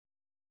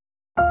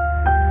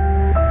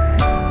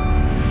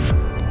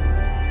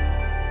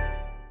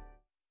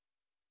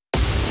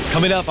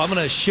Coming up, I'm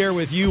going to share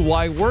with you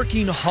why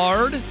working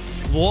hard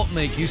won't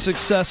make you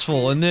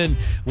successful, and then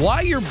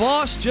why your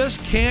boss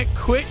just can't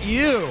quit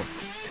you.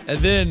 And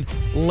then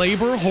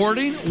labor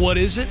hoarding, what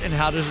is it and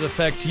how does it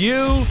affect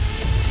you?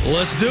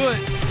 Let's do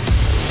it.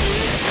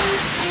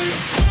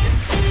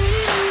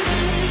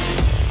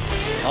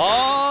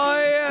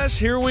 Oh, yes,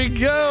 here we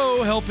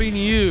go, helping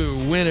you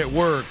win at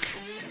work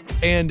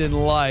and in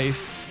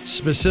life.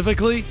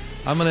 Specifically,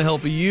 I'm going to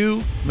help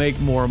you make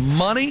more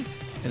money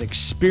and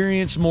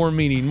experience more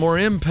meaning, more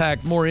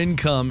impact, more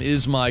income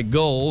is my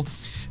goal.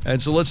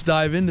 And so let's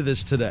dive into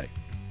this today.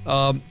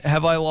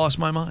 Have I lost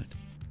my mind?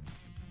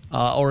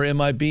 Or am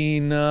I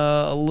being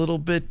a little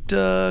bit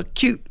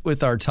cute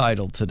with our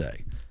title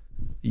today?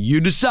 You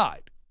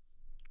decide,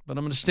 but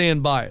I'm going to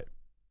stand by it.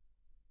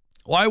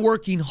 Why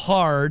working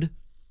hard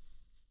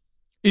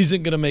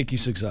isn't going to make you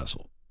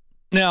successful.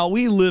 Now,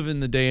 we live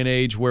in the day and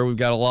age where we've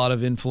got a lot of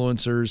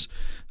influencers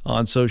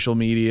on social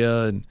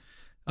media, and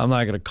I'm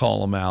not going to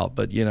call them out,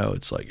 but you know,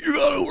 it's like, you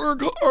got to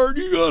work hard.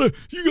 You got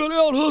to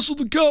out hustle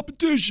the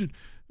competition.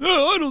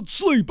 I don't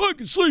sleep. I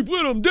can sleep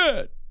when I'm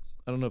dead.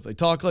 I don't know if they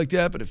talk like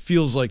that, but it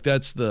feels like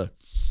that's the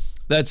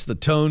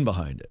tone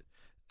behind it.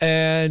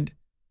 And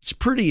it's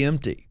pretty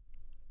empty.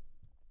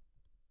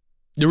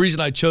 The reason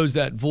I chose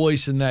that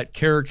voice and that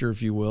character,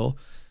 if you will,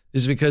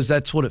 is because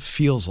that's what it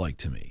feels like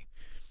to me.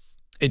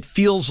 It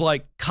feels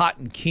like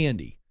cotton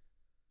candy.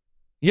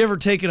 You ever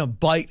taken a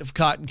bite of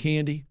cotton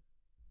candy?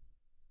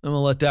 I'm going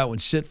to let that one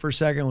sit for a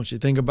second once you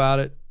think about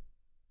it.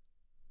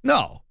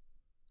 No.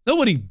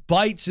 Nobody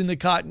bites into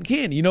cotton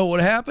candy. You know what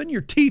would happen?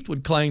 Your teeth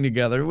would clang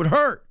together. It would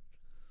hurt.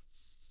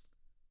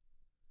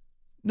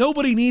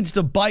 Nobody needs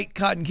to bite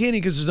cotton candy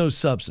because there's no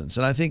substance.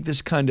 And I think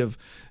this kind of,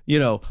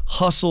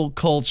 hustle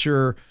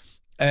culture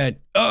and,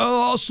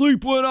 I'll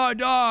sleep when I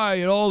die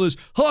and all this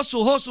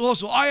hustle.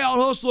 I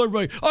out-hustle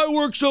everybody. I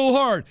work so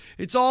hard.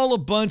 It's all a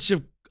bunch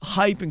of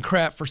hype and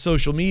crap for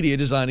social media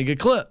designed to get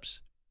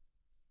clips.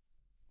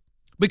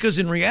 Because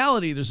in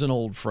reality, there's an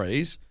old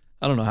phrase.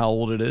 I don't know how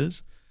old it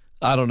is.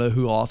 I don't know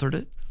who authored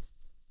it.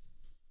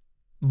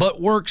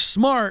 But work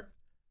smart,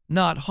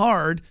 not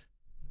hard.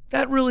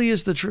 That really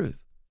is the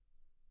truth.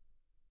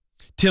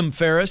 Tim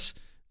Ferriss,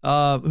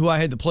 who I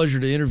had the pleasure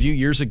to interview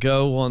years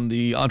ago on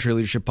the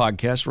EntreLeadership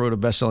podcast, wrote a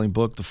best-selling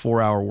book, The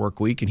 4-Hour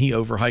Workweek, and he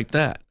overhyped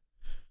that.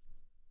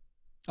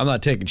 I'm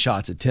not taking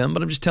shots at Tim,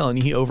 but I'm just telling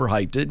you, he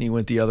overhyped it, and he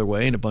went the other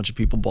way, and a bunch of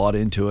people bought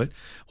into it.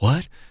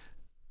 What?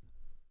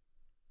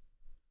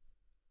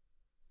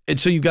 And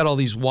so you've got all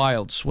these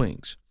wild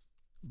swings.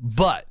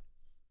 But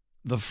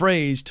the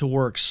phrase to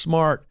work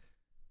smart,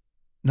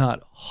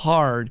 not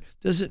hard,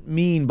 doesn't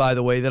mean, by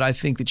the way, that I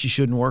think that you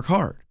shouldn't work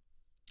hard.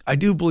 I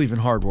do believe in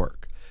hard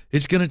work.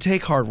 It's going to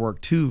take hard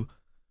work to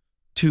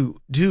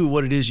do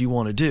what it is you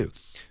want to do.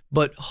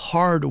 But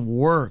hard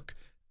work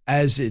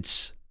as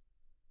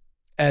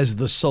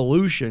the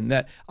solution,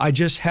 that I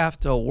just have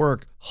to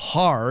work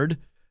hard,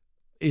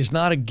 is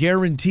not a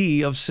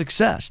guarantee of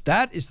success.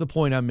 That is the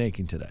point I'm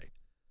making today.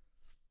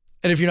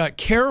 And if you're not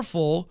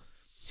careful,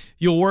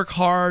 you'll work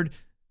hard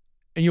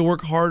and you'll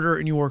work harder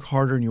and you work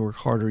harder and you work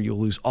harder. You'll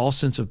lose all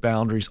sense of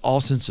boundaries,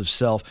 all sense of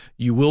self.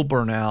 You will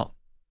burn out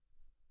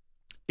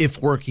if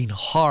working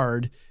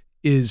hard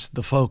is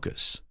the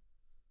focus.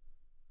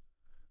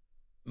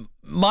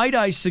 Might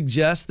I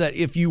suggest that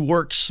if you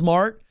work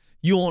smart,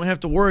 you won't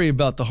have to worry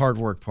about the hard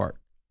work part.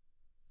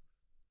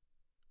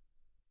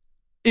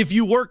 If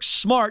you work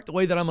smart the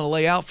way that I'm going to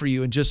lay out for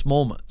you in just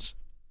moments,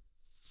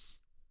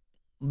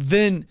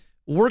 then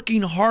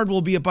working hard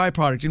will be a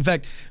byproduct. In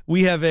fact,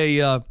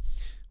 I'm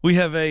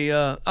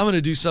going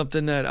to do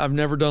something that I've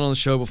never done on the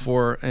show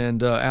before.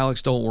 And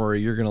Alex, don't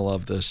worry, you're going to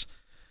love this.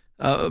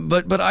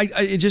 But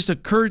it just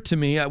occurred to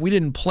me, we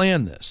didn't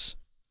plan this.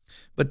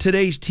 But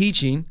today's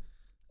teaching,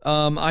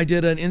 I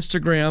did an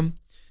Instagram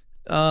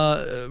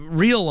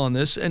reel on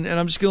this, and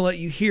I'm just going to let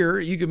you hear.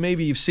 You can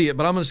maybe see it,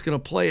 but I'm just going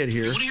to play it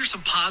here. You want to hear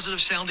some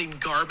positive sounding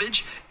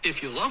garbage?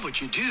 If you love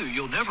what you do,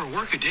 you'll never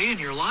work a day in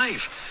your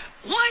life.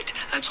 What?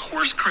 That's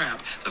horse crap.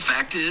 The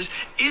fact is,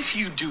 if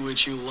you do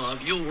what you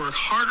love, you'll work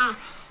harder,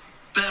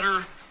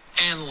 better,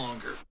 and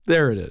longer.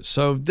 There it is.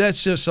 So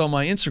that's just on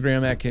my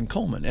Instagram at Ken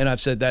Coleman, and I've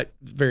said that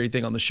very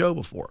thing on the show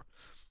before.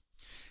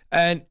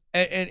 And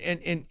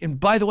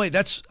by the way,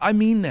 I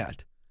mean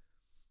that.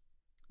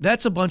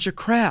 That's a bunch of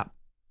crap,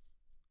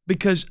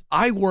 because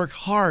I work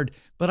hard,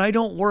 but I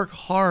don't work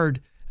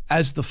hard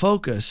as the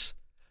focus.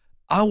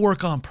 I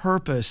work on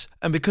purpose,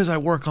 and because I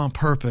work on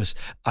purpose,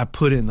 I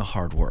put in the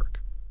hard work.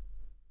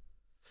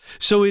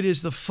 So it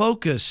is the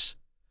focus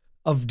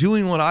of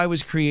doing what I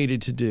was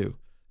created to do,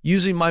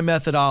 using my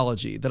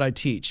methodology that I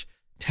teach.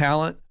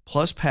 Talent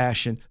plus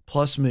passion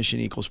plus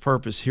mission equals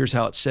purpose. Here's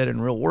how it's said in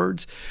real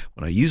words.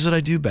 When I use what I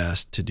do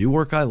best, to do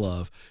work I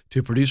love,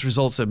 to produce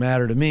results that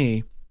matter to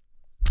me,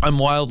 I'm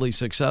wildly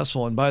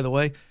successful. And by the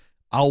way,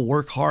 I'll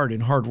work hard,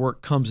 and hard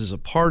work comes as a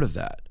part of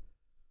that.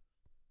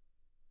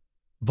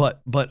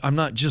 But I'm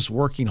not just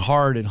working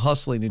hard and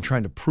hustling and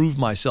trying to prove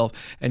myself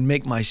and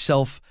make my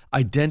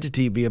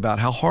self-identity be about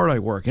how hard I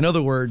work. In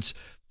other words,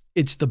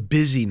 It's the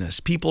busyness.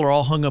 People are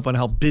all hung up on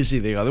how busy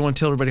they are. They want to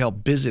tell everybody how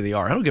busy they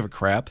are. I don't give a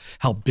crap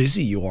how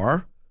busy you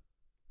are.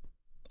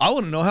 I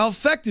want to know how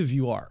effective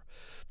you are.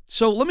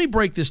 So let me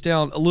break this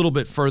down a little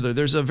bit further.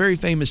 There's a very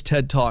famous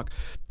TED Talk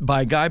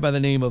by a guy by the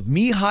name of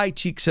Mihai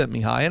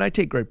Csikszentmihalyi, and I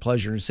take great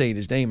pleasure in saying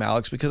his name,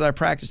 Alex, because I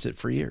practiced it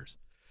for years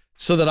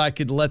so that I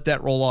could let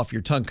that roll off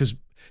your tongue.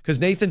 Because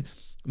Nathan,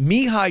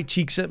 Mihai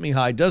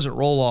Csikszentmihalyi doesn't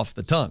roll off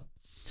the tongue.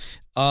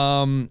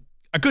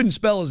 I couldn't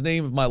spell his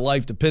name if my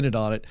life depended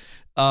on it,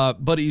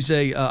 but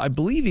I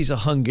believe he's a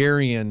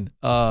Hungarian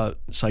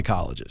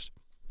psychologist.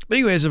 But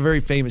anyway, he has a very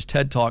famous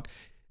TED Talk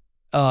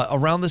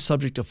around the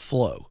subject of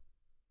flow.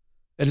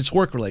 And it's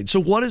work-related. So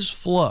what is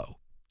flow?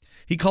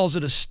 He calls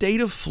it a state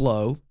of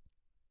flow.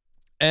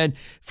 And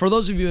for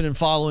those of you that have been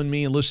following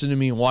me and listening to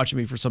me and watching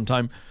me for some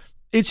time,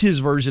 it's his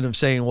version of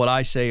saying what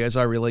I say as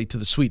I relate to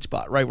the sweet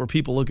spot, right? Where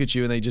people look at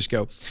you and they just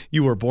go,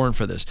 you were born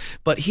for this.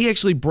 But he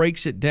actually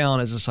breaks it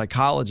down as a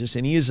psychologist,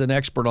 and he is an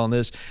expert on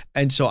this.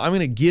 And so I'm going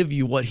to give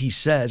you what he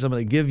says. I'm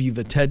going to give you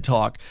the TED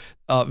Talk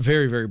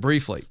very, very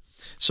briefly.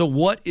 So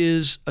what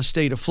is a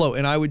state of flow?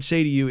 And I would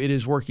say to you, it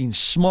is working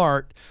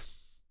smart,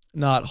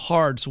 not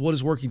hard. So what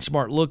does working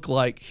smart look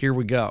like? Here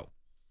we go.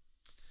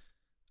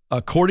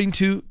 According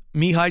to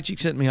Mihai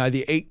Csikszentmihalyi,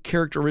 the 8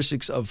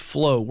 characteristics of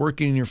flow,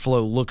 working in your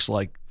flow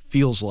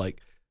feels like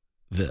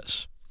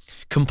this.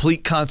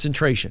 Complete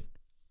concentration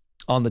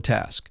on the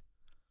task.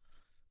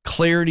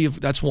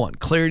 That's 1.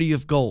 Clarity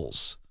of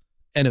goals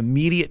and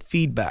immediate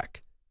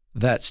feedback.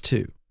 That's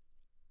 2.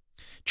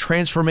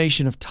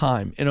 Transformation of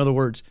time. In other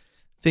words,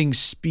 things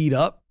speed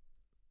up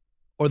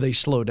or they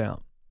slow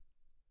down.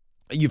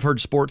 You've heard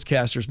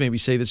sportscasters maybe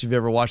say this if you've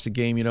ever watched a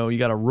game. You know, you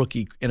got a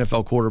rookie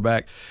NFL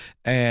quarterback,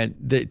 and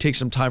it takes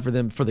some time for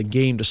the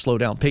game to slow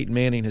down. Peyton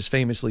Manning has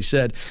famously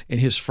said in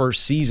his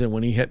first season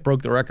when he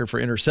broke the record for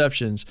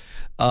interceptions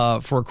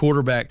for a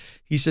quarterback,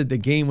 he said the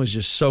game was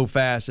just so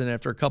fast, and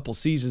after a couple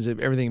seasons,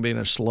 everything began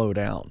to slow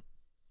down.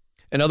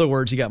 In other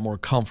words, he got more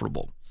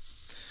comfortable.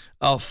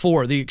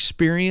 4, the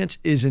experience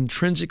is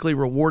intrinsically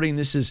rewarding.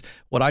 This is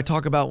what I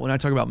talk about when I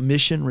talk about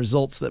mission,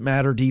 results that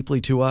matter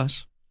deeply to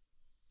us.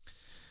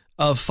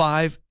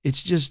 5,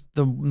 it's just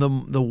the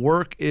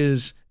work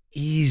is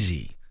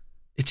easy.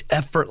 It's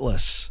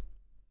effortless.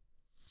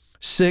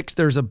 6,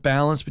 there's a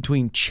balance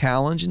between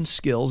challenge and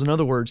skills. In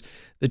other words,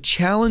 the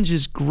challenge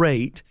is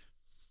great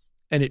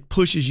and it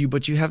pushes you,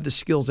 but you have the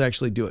skills to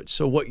actually do it.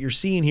 So what you're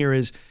seeing here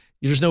is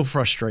there's no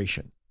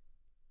frustration.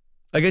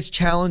 Like, it's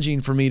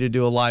challenging for me to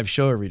do a live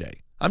show every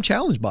day. I'm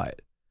challenged by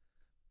it,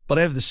 but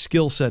I have the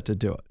skill set to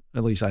do it.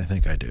 At least I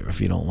think I do.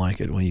 If you don't like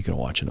it, well, you can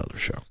watch another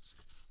show.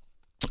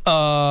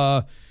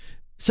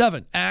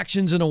 7,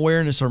 actions and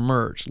awareness are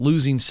merged,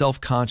 losing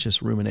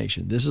self-conscious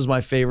rumination. This is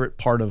my favorite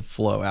part of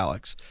flow,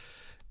 Alex.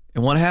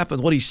 And what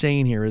happens, what he's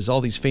saying here is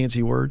all these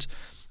fancy words,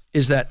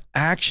 is that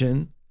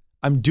action,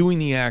 I'm doing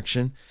the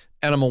action,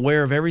 and I'm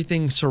aware of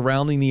everything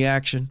surrounding the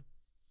action,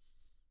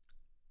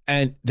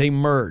 and they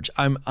merge.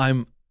 I'm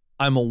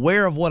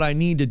aware of what I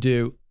need to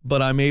do,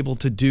 but I'm able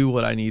to do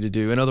what I need to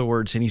do. In other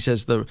words, and he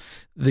says the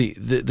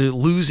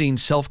losing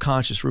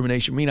self-conscious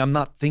rumination, I mean, I'm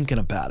not thinking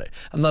about it.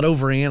 I'm not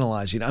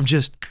overanalyzing. I'm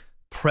just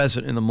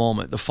present in the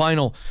moment. The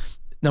final,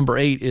 number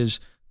 8, is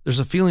there's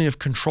a feeling of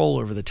control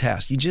over the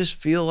task. You just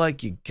feel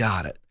like you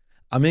got it.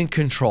 I'm in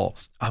control.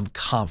 I'm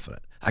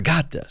confident. I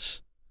got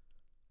this.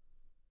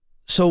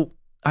 So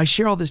I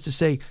share all this to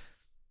say,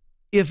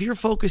 if your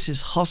focus is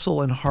hustle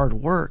and hard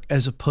work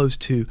as opposed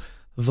to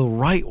the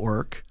right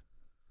work,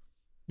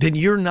 then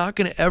you're not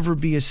going to ever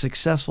be as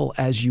successful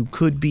as you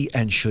could be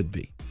and should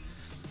be.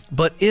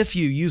 But if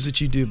you use what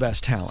you do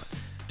best, talent,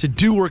 to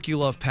do work you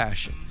love,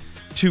 passion,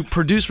 to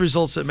produce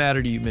results that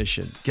matter to you,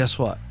 mission, guess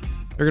what?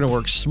 You're going to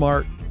work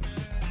smart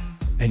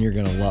and you're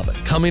going to love it.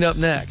 Coming up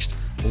next,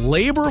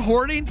 labor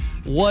hoarding,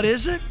 what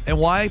is it and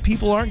why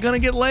people aren't going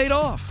to get laid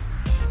off?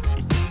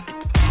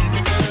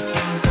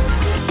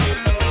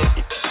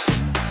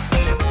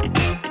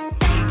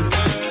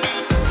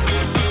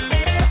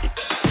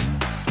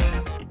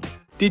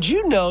 Did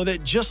you know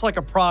that just like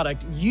a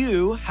product,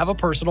 you have a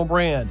personal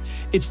brand?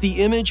 It's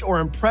the image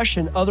or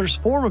impression others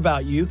form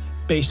about you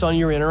based on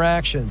your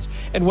interactions.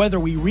 And whether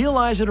we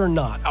realize it or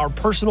not, our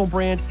personal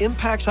brand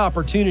impacts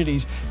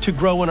opportunities to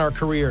grow in our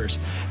careers.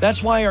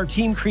 That's why our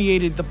team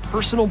created the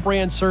Personal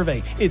Brand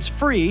Survey. It's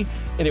free,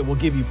 and it will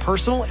give you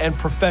personal and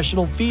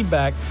professional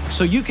feedback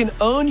so you can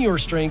own your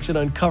strengths and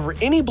uncover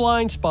any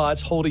blind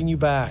spots holding you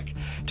back.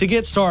 To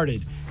get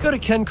started, go to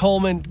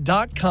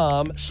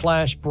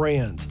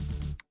kencoleman.com/brand.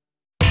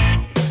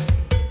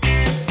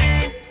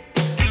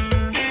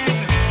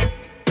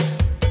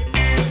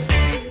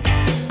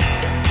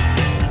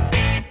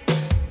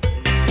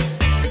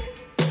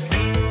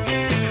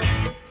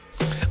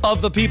 Of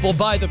the people,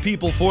 by the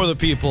people, for the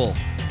people.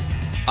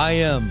 I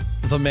am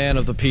the man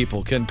of the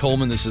people, Ken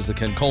Coleman. This is the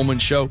Ken Coleman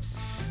Show.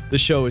 The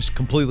show is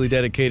completely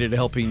dedicated to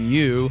helping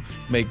you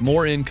make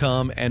more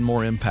income and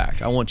more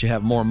impact. I want you to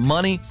have more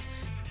money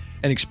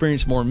and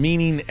experience more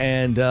meaning.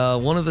 And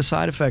one of the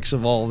side effects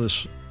of all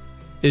this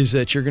is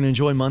that you're going to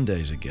enjoy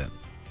Mondays again.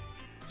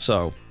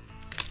 So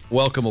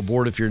welcome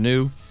aboard if you're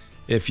new.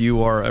 If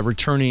you are a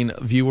returning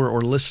viewer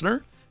or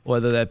listener,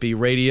 whether that be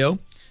radio,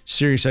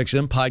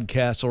 SiriusXM,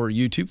 podcasts, or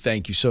YouTube,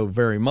 thank you so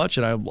very much.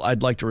 And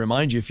I'd like to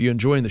remind you, if you're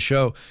enjoying the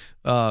show,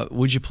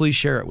 would you please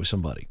share it with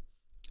somebody?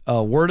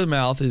 Word of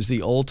mouth is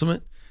the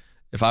ultimate.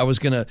 If I was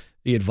going to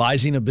be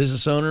advising a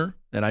business owner,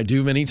 and I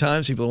do many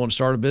times, people want to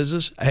start a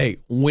business, hey,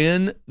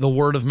 win the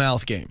word of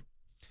mouth game.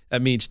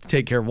 That means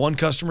take care of one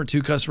customer,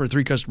 two customer,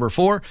 three customer,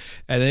 four,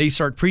 and they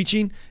start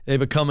preaching. They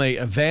become an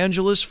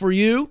evangelist for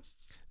you,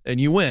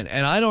 and you win.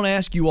 And I don't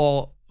ask you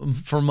all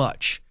for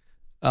much,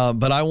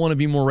 but I want to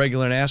be more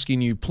regular in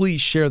asking you,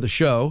 please share the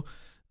show.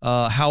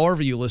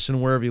 However you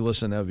listen, wherever you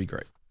listen, that would be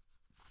great.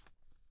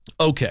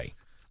 Okay.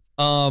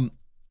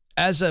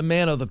 As a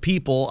man of the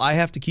people, I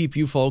have to keep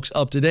you folks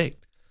up to date.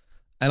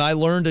 And I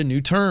learned a new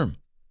term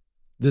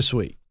this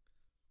week.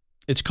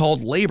 It's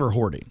called labor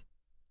hoarding.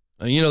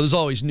 And, you know, there's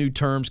always new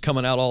terms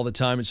coming out all the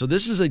time. And so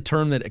this is a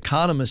term that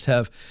economists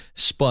have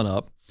spun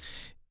up.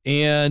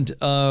 And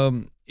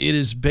it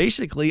is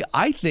basically,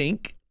 I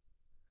think,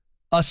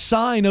 a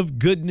sign of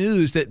good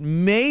news that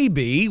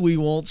maybe we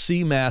won't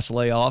see mass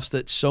layoffs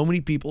that so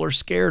many people are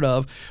scared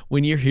of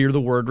when you hear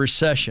the word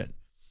recession.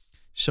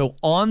 So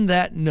on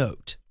that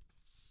note,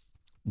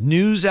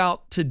 news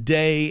out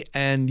today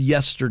and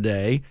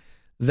yesterday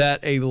that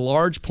a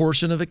large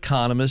portion of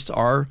economists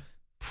are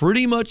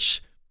pretty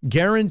much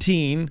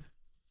guaranteeing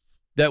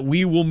that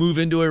we will move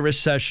into a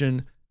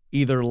recession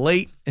either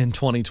late in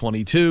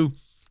 2022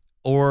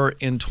 or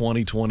in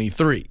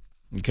 2023.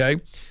 Okay?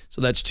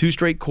 So that's 2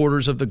 straight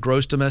quarters of the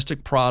gross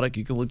domestic product.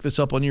 You can look this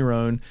up on your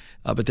own,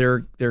 but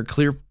they're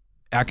clear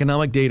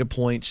economic data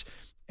points.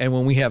 And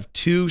when we have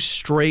 2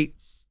 straight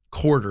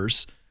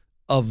quarters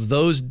of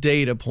those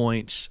data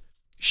points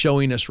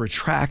showing us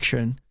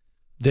retraction,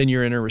 then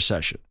you're in a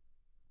recession.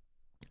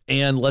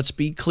 And let's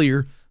be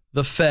clear,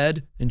 the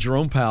Fed and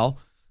Jerome Powell,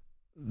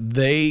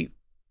 they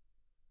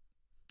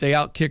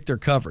outkicked their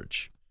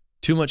coverage.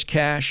 Too much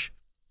cash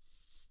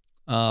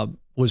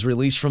was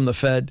released from the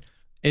Fed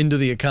into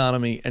the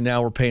economy, and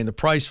now we're paying the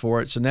price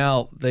for it. So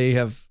now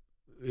they've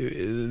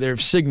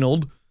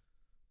signaled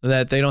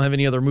that they don't have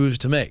any other moves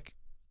to make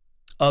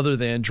other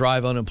than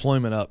drive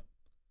unemployment up.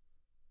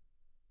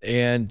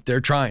 And they're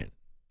trying.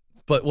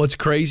 But what's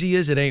crazy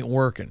is it ain't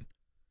working.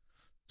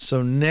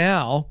 So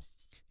now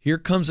here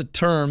comes a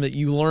term that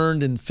you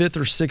learned in 5th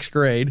or 6th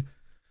grade,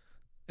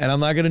 and I'm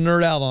not going to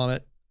nerd out on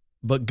it,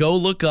 but go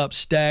look up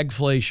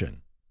stagflation.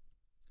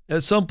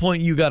 At some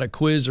point, you got a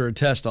quiz or a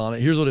test on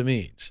it. Here's what it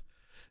means.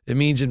 It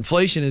means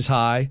inflation is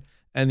high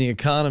and the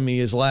economy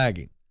is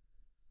lagging.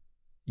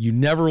 You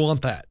never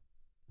want that.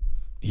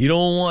 You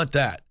don't want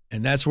that.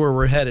 And that's where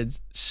we're headed,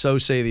 so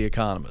say the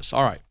economists.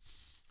 All right.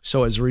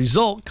 So as a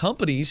result,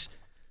 companies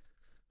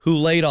who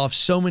laid off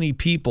so many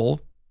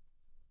people,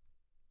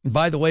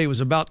 by the way, it was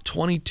about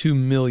 22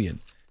 million.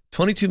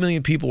 22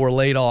 million people were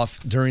laid off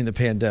during the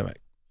pandemic.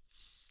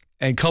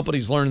 And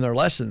companies learned their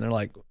lesson. They're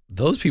like,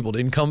 those people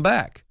didn't come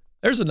back.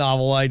 There's a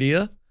novel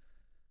idea.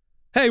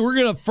 Hey, we're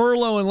going to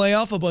furlough and lay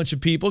off a bunch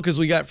of people because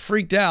we got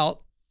freaked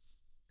out,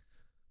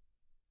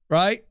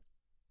 right?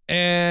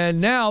 And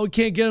now we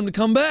can't get them to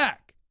come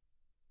back.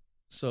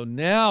 So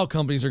now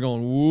companies are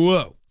going,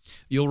 whoa.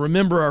 You'll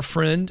remember our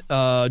friend,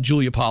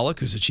 Julia Pollack,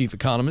 who's the chief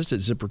economist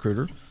at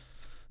ZipRecruiter.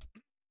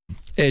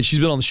 And she's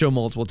been on the show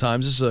multiple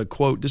times. This is a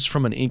quote. This is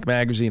from an Inc.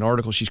 magazine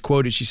article. She's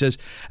quoted. She says,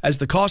 as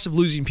the cost of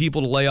losing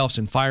people to layoffs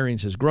and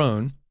firings has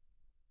grown,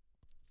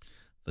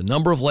 the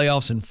number of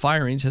layoffs and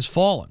firings has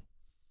fallen.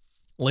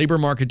 Labor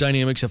market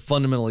dynamics have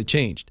fundamentally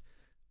changed.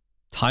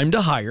 Time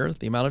to hire,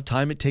 the amount of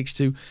time it takes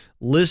to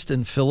list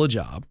and fill a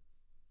job,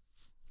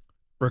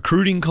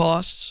 recruiting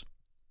costs,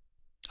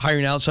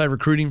 hiring outside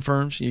recruiting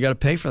firms, you got to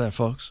pay for that,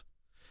 folks.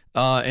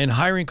 And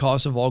hiring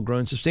costs have all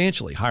grown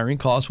substantially. Hiring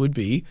costs would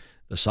be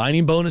the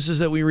signing bonuses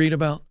that we read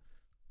about,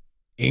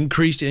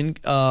 increased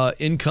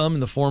income in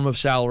the form of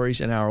salaries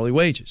and hourly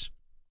wages.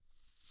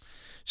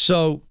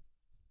 So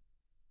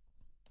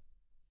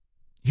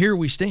here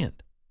we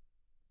stand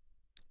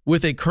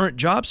with a current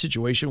job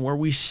situation where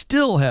we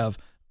still have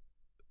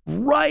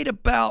right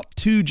about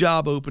 2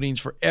 job openings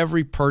for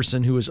every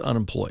person who is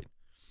unemployed.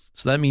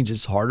 So that means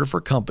it's harder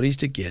for companies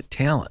to get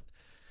talent.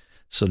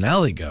 So now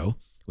they go,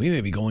 we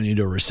may be going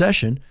into a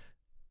recession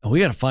and we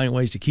got to find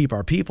ways to keep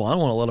our people. I don't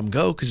want to let them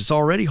go because it's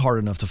already hard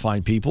enough to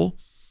find people.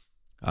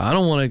 I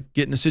don't want to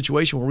get in a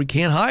situation where we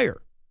can't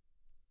hire.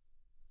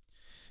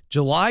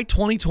 July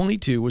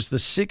 2022 was the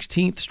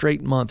 16th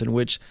straight month in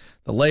which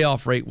the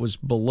layoff rate was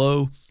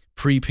below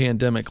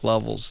pre-pandemic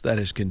levels. That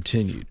has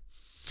continued.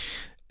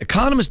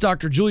 Economist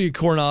Dr. Julia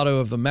Coronado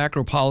of the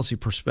Macro Policy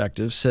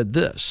Perspective said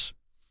this: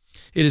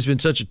 it has been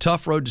such a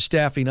tough road to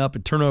staffing up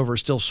and turnover is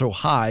still so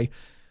high,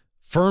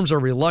 firms are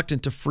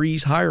reluctant to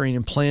freeze hiring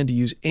and plan to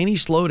use any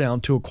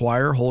slowdown to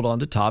acquire or hold on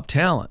to top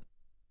talent.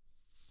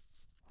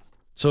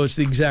 So it's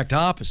the exact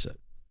opposite.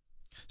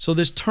 So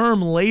this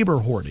term labor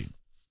hoarding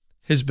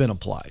has been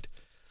applied,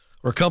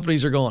 where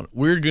companies are going,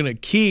 we're going to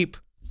keep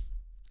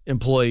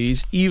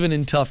employees even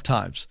in tough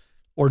times,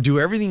 or do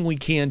everything we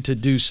can to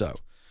do so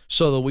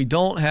that we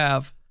don't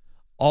have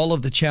all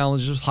of the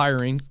challenges with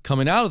hiring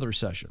coming out of the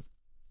recession.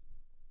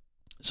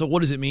 So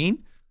what does it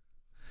mean?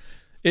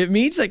 It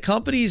means that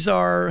companies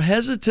are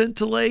hesitant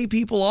to lay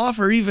people off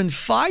or even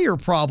fire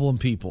problem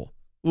people.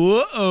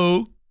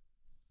 Whoa.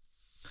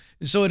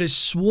 And so it has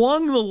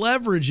swung the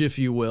leverage, if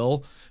you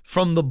will,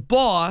 from the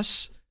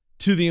boss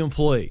to the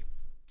employee,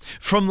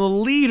 from the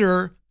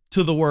leader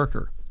to the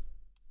worker.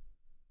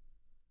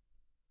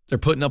 They're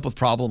putting up with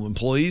problem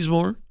employees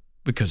more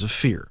because of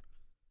fear.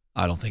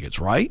 I don't think it's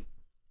right.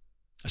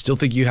 I still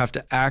think you have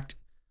to act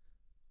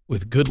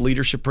with good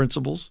leadership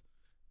principles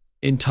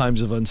in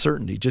times of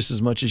uncertainty, just as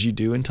much as you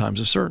do in times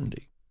of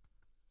certainty.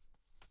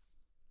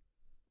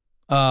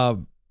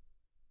 So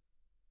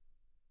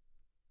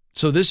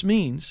this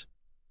means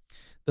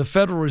the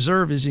Federal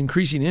Reserve is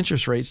increasing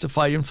interest rates to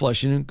fight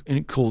inflation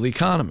and cool the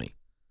economy.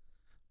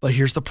 But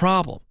here's the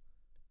problem.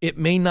 It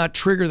may not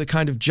trigger the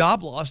kind of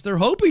job loss they're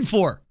hoping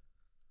for.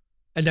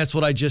 And that's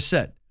what I just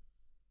said.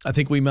 I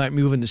think we might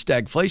move into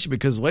stagflation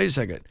because, wait a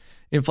second,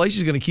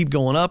 inflation is going to keep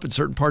going up and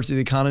certain parts of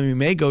the economy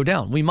may go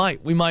down. We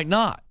might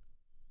not.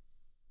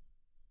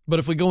 But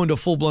if we go into a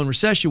full-blown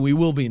recession, we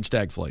will be in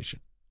stagflation.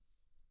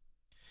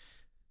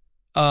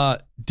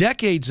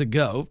 Decades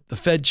ago, the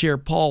Fed chair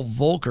Paul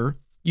Volcker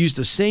used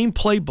the same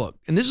playbook.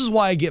 And this is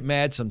why I get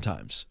mad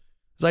sometimes.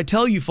 As I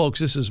tell you folks,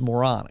 this is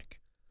moronic.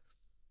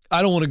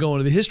 I don't want to go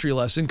into the history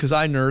lesson because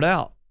I nerd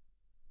out.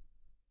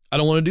 I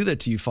don't want to do that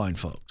to you fine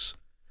folks.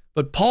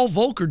 But Paul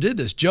Volcker did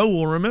this. Joe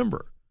will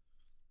remember.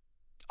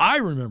 I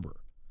remember.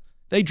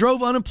 They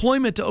drove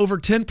unemployment to over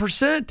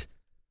 10%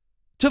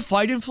 to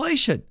fight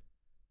inflation.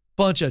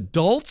 Bunch of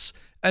adults,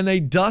 and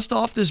they dust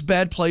off this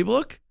bad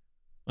playbook.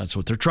 That's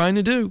what they're trying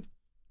to do.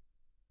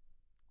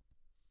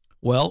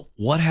 Well,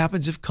 what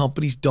happens if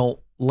companies don't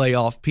lay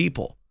off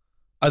people?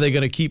 Are they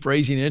going to keep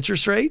raising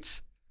interest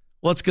rates?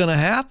 What's going to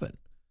happen?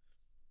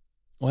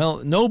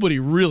 Well, nobody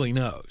really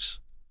knows.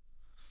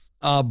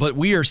 But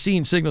we are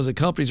seeing signals that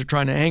companies are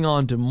trying to hang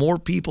on to more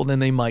people than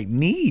they might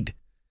need.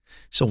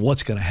 So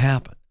what's going to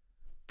happen?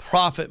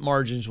 Profit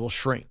margins will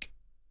shrink.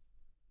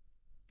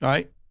 All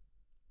right?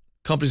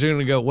 Companies are going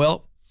to go,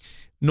 well,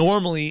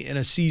 normally in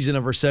a season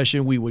of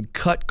recession, we would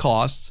cut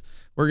costs.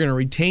 We're going to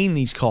retain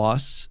these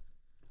costs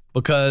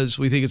because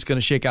we think it's going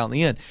to shake out in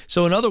the end.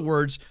 So in other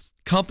words,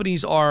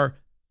 companies are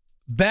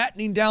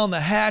battening down the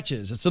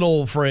hatches. It's an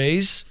old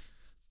phrase,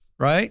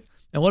 right?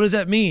 And what does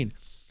that mean?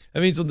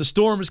 That means when the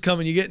storm is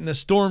coming, you get in the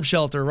storm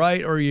shelter,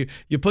 right? Or you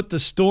put the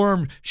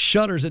storm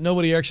shutters that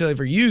nobody actually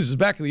ever uses.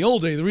 Back in the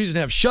old days, the reason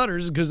to have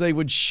shutters is because they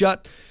would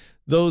shut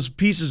those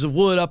pieces of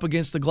wood up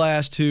against the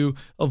glass to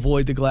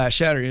avoid the glass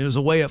shattering. It was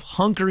a way of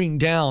hunkering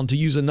down, to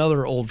use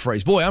another old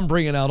phrase. Boy, I'm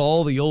bringing out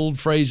all the old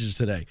phrases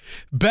today.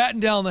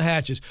 Batten down the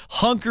hatches,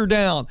 hunker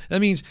down.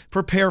 That means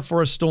prepare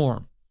for a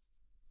storm.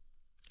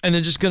 And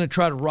they're just going to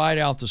try to ride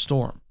out the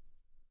storm.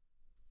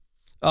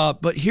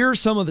 But here are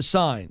some of the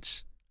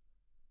signs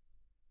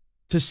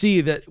to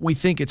see that we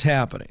think it's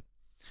happening.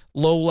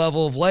 Low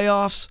level of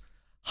layoffs,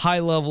 high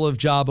level of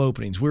job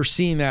openings. We're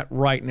seeing that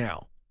right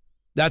now.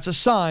 That's a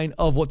sign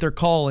of what they're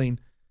calling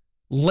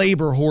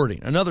labor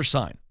hoarding. Another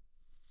sign.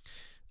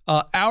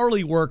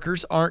 Hourly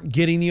workers aren't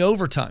getting the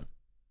overtime.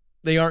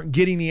 They aren't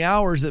getting the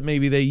hours that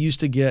maybe they used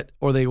to get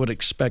or they would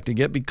expect to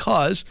get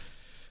because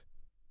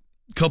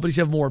companies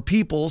have more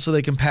people so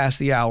they can pass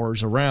the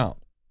hours around.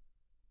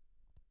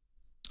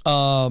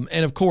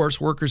 And of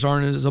course, workers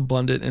aren't as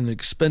abundant and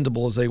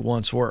expendable as they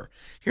once were.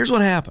 Here's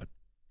what happened.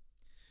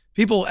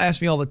 People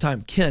ask me all the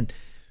time, Ken,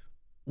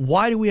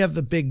 why do we have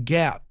the big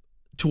gap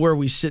to where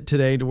we sit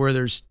today, to where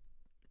there's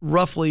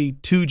roughly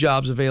 2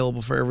 jobs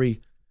available for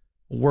every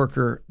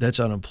worker that's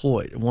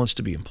unemployed and wants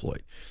to be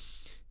employed?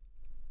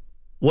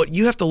 What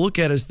you have to look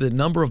at is the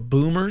number of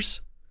boomers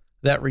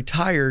that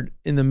retired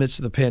in the midst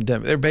of the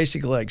pandemic. They're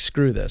basically like,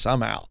 screw this,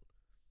 I'm out.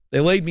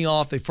 They laid me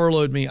off, they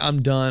furloughed me,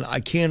 I'm done. I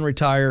can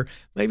retire,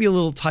 maybe a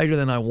little tighter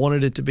than I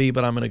wanted it to be,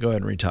 but I'm going to go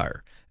ahead and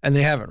retire. And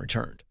they haven't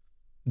returned.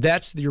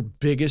 That's your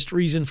biggest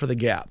reason for the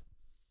gap,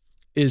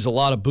 is a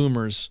lot of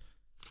boomers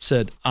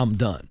said, I'm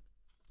done.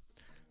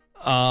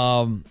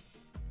 And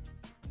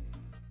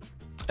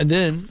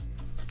then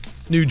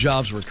new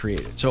jobs were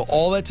created. So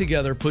all that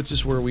together puts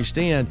us where we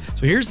stand.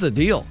 So here's the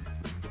deal.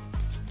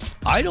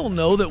 I don't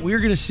know that we're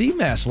going to see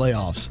mass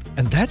layoffs,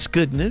 and that's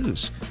good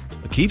news.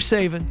 But keep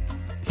saving,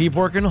 keep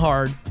working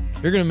hard.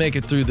 You're going to make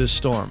it through this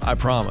storm. I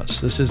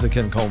promise. This is the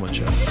Ken Coleman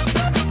Show.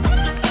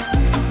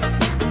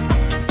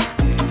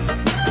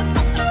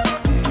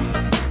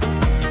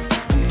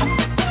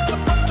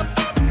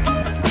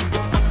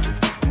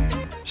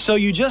 So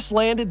you just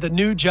landed the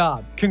new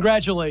job.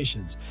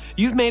 Congratulations.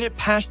 You've made it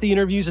past the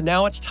interviews, and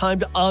now it's time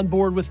to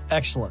onboard with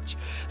excellence.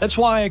 That's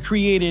why I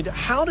created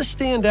How to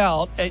Stand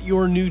Out at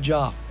Your New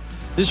Job.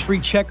 This free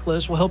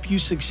checklist will help you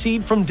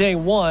succeed from day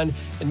one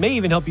and may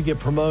even help you get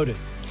promoted.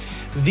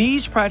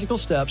 These practical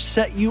steps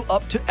set you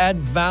up to add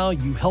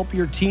value, help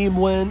your team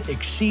win,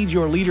 exceed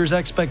your leaders'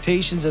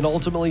 expectations, and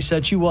ultimately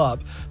set you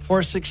up for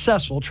a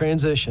successful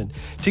transition.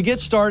 To get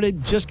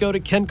started, just go to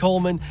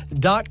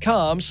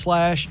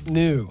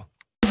kencoleman.com/new.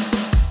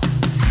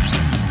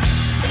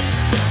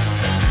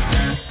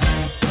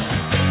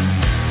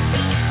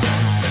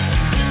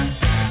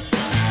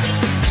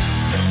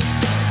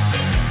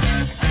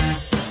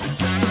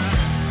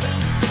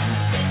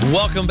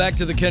 Welcome back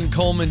to the Ken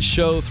Coleman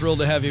Show. Thrilled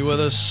to have you with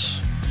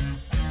us.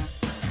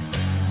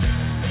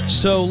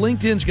 So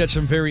LinkedIn's got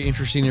some very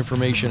interesting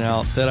information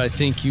out that I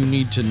think you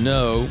need to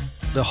know.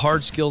 The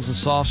hard skills and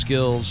soft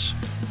skills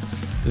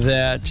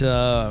that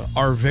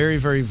are very,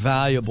 very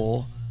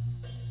valuable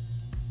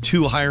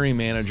to hiring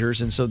managers.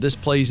 And so this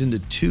plays into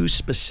two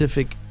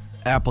specific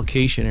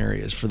application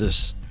areas for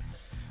this.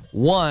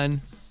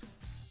 One,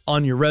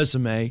 on your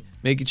resume,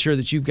 making sure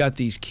that you've got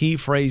these key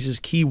phrases,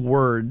 key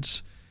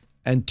words,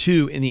 and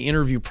two, in the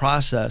interview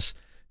process,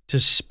 to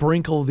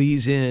sprinkle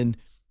these in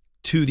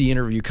to the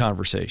interview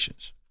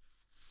conversations.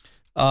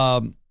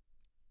 Hard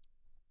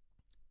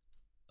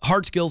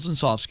skills and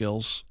soft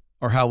skills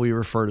are how we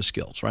refer to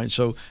skills, right?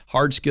 So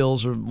hard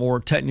skills are more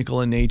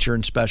technical in nature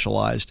and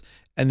specialized.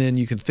 And then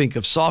you can think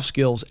of soft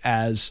skills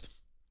as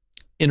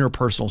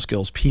interpersonal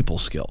skills, people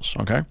skills,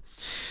 okay?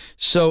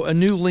 So a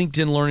new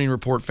LinkedIn learning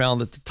report found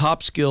that the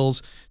top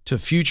skills to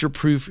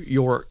future-proof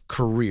your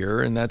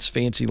career, and that's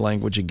fancy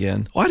language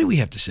again. Why do we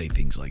have to say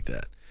things like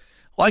that?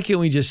 Why can't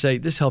we just say,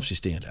 this helps you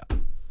stand out?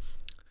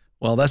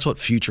 Well, that's what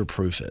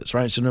future-proof is,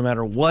 right? So no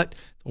matter what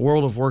the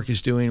world of work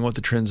is doing, what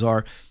the trends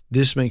are,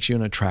 this makes you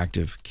an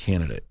attractive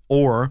candidate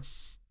or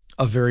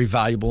a very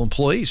valuable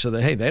employee so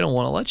that, hey, they don't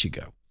want to let you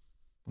go.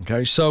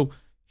 Okay, so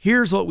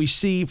here's what we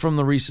see from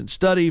the recent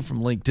study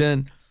from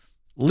LinkedIn: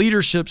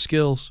 leadership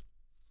skills,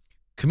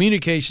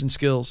 communication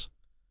skills,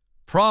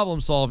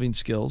 problem-solving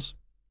skills,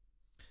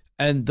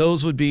 and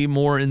those would be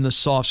more in the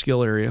soft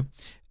skill area.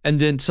 And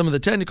then some of the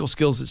technical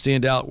skills that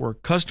stand out were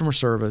customer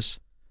service,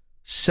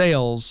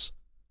 sales,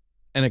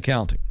 and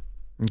accounting.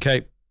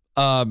 Okay.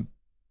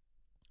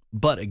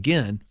 But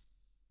again,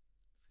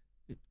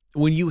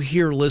 when you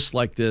hear lists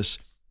like this,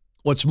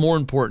 what's more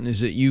important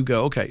is that you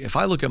go, okay, if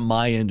I look at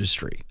my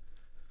industry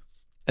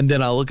and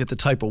then I look at the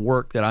type of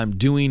work that I'm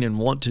doing and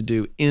want to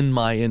do in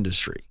my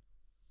industry,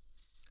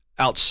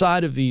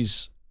 outside of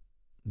these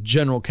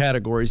general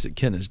categories that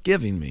Ken is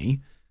giving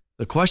me,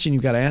 the question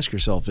you've got to ask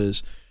yourself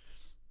is,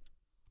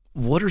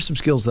 what are some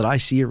skills that I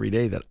see every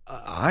day that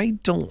I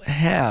don't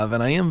have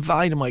and I am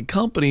valued to my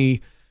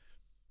company,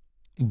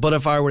 but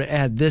if I were to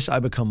add this, I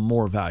become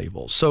more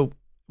valuable? So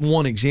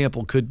one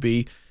example could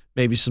be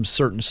maybe some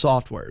certain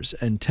softwares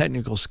and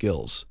technical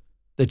skills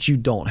that you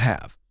don't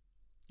have.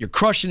 You're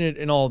crushing it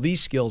in all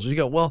these skills. You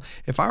go, well,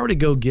 if I were to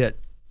go get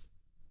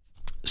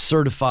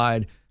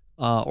certified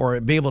or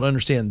be able to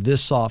understand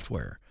this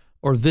software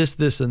or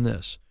this, and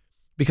this,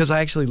 because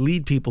I actually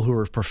lead people who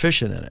are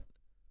proficient in it.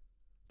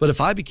 But if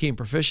I became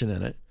proficient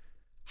in it,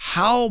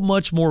 how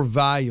much more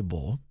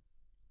valuable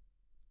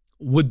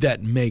would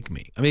that make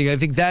me? I mean, I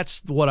think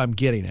that's what I'm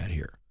getting at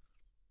here.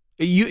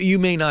 You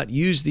may not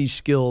use these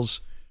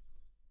skills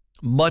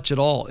much at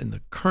all in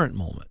the current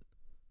moment,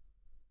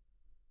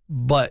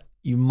 but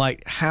you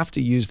might have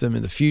to use them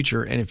in the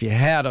future. And if you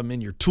had them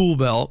in your tool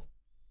belt,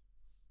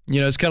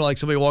 you know, it's kind of like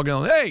somebody walking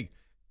on, hey,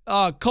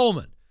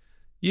 Coleman,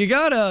 you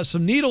got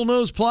some needle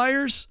nose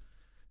pliers?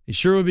 It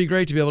sure would be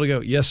great to be able to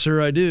go, yes,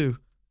 sir, I do,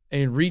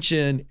 and reach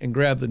in and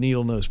grab the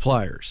needle nose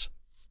pliers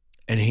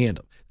and hand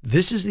them.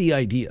 This is the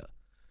idea.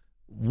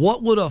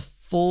 What would a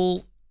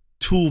full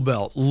tool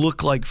belt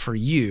look like for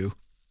you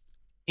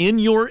in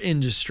your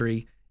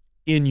industry,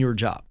 in your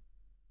job?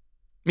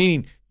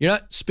 Meaning you're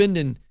not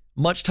spending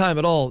much time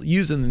at all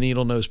using the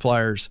needle nose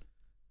pliers,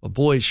 but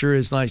boy, it sure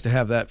is nice to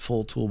have that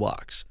full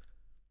toolbox.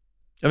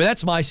 I mean,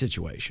 that's my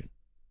situation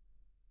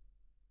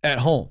at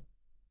home.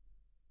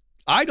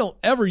 I don't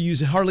ever use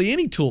hardly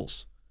any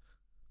tools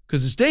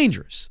because it's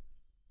dangerous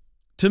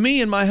to me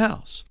in my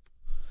house.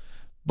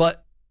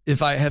 But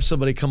if I have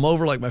somebody come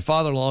over, like my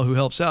father-in-law who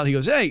helps out, he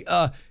goes, hey,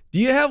 do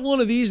you have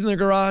one of these in the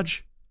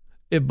garage?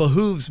 It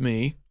behooves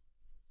me,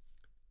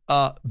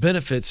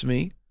 benefits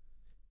me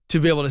to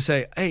be able to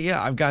say, hey,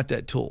 yeah, I've got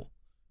that tool.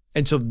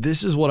 And so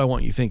this is what I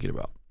want you thinking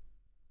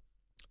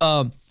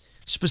about.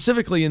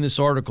 Specifically in this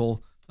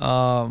article,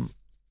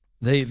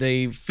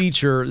 they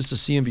feature, this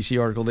is a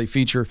CNBC article, they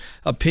feature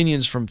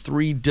opinions from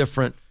 3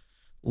 different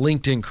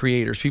LinkedIn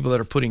creators, people that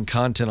are putting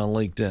content on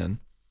LinkedIn.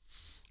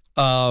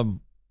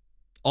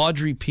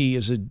 Audrey P.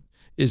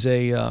 is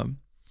a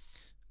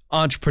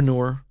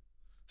entrepreneur,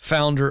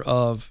 founder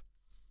of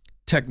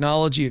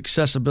technology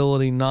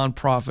accessibility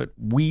nonprofit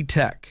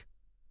WeTech,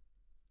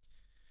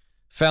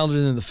 founded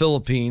in the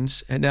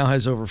Philippines, and now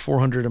has over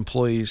 400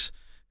 employees,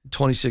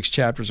 26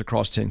 chapters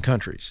across 10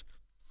 countries.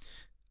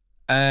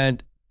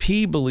 And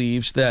P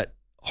believes that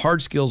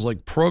hard skills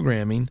like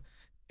programming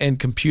and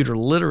computer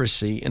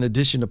literacy, in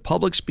addition to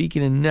public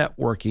speaking and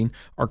networking,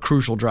 are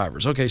crucial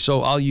drivers. Okay,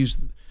 so I'll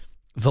use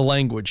the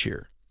language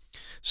here.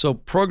 So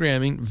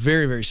programming,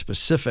 very, very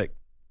specific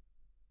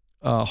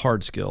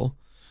hard skill.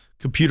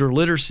 Computer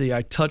literacy,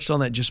 I touched on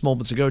that just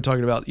moments ago,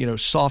 talking about, you know,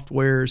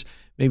 softwares,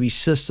 maybe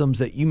systems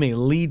that you may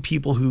lead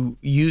people who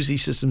use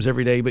these systems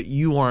every day, but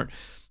you aren't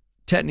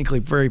technically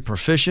very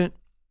proficient.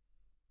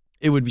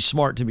 It would be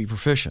smart to be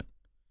proficient.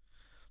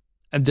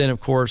 And then, of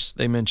course,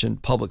 they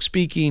mentioned public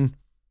speaking,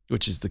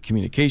 which is the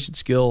communication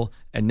skill,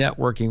 and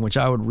networking, which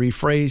I would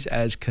rephrase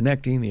as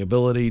connecting, the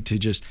ability to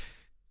just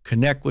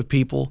connect with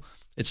people.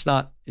 It's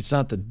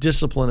not the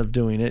discipline of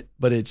doing it,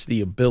 but it's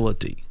the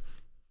ability.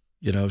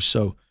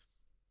 So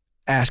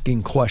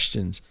asking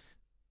questions,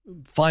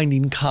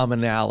 finding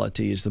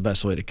commonality is the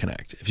best way to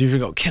connect. If you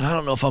go, Ken, I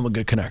don't know if I'm a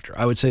good connector,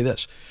 I would say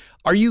this.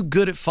 Are you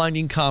good at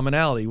finding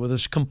commonality with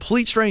a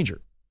complete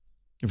stranger?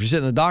 If you're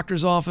sitting in a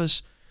doctor's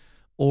office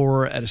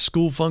or at a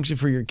school function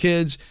for your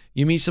kids,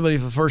 you meet somebody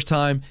for the first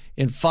time,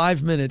 in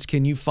 5 minutes,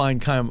 can you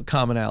find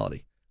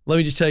commonality? Let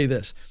me just tell you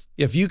this.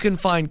 If you can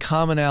find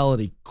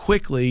commonality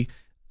quickly,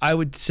 I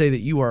would say that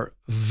you are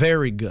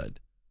very good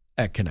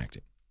at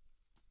connecting.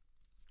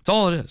 That's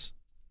all it is.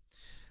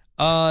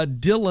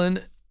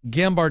 Dylan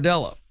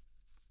Gambardella,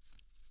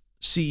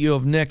 CEO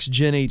of Next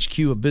Gen HQ,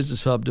 a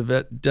business hub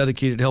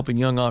dedicated to helping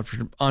young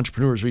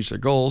entrepreneurs reach their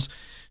goals,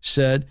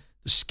 said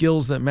the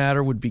skills that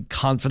matter would be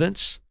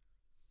confidence,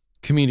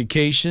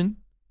 communication,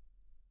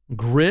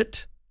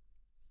 grit,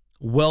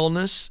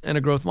 wellness, and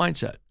a growth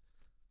mindset.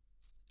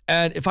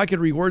 And if I could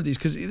reword these,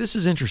 because this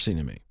is interesting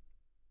to me.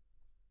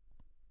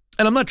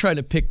 And I'm not trying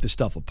to pick this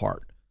stuff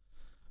apart,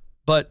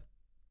 but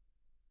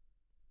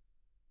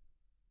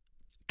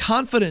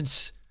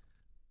confidence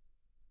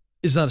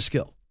is not a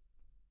skill.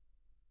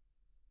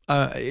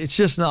 It's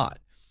just not.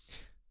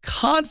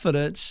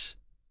 Confidence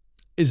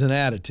is an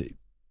attitude.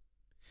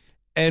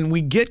 And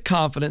we get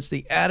confidence,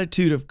 the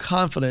attitude of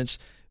confidence,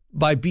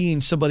 by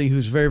being somebody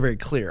who's very, very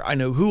clear. I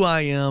know who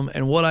I am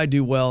and what I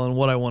do well and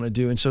what I want to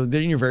do. And so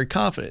then you're very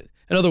confident.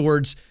 In other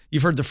words,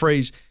 you've heard the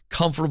phrase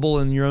comfortable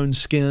in your own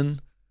skin.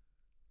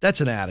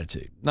 That's an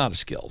attitude, not a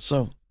skill.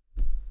 So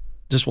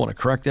just want to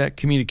correct that.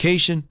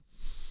 Communication,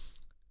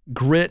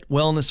 grit,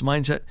 wellness,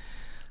 mindset.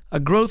 A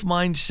growth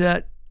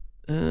mindset,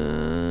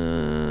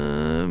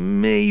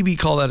 maybe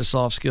call that a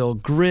soft skill.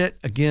 Grit,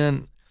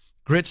 again,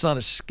 grit's not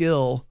a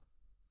skill.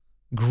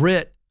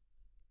 Grit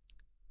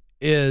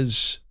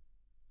is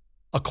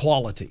a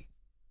quality.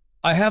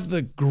 I have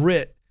the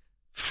grit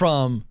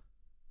from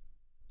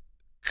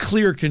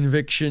clear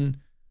conviction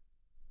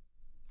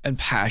and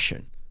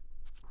passion.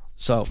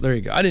 So there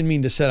you go. I didn't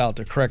mean to set out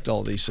to correct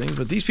all these things,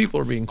 but these people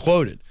are being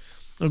quoted.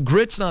 Now,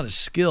 grit's not a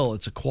skill,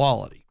 it's a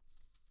quality.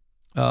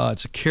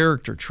 It's a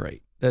character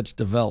trait that's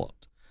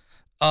developed.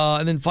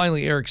 And then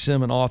finally, Eric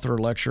Sim, an author,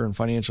 lecturer, and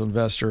financial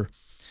investor,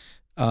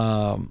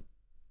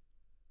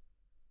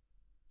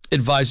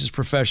 advises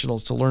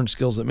professionals to learn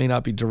skills that may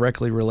not be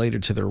directly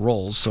related to their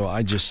roles. So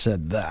I just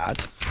said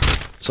that.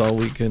 So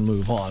we can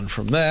move on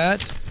from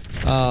that.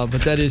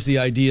 But that is the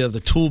idea of the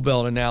tool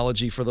belt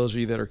analogy for those of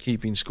you that are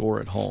keeping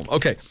score at home.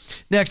 Okay,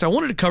 next, I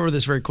wanted to cover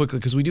this very quickly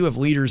because we do have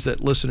leaders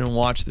that listen and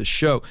watch this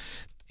show.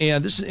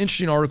 And this is an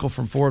interesting article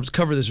from Forbes.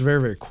 Cover this very,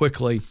 very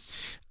quickly.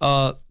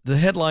 The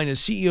headline is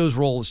CEO's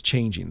role is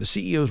changing. The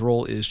CEO's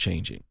role is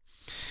changing.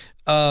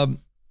 And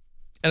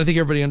I think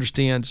everybody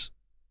understands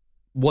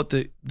what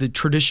the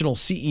traditional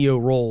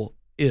CEO role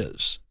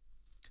is.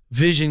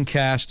 Vision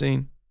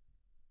casting,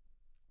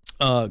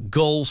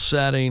 goal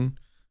setting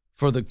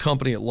for the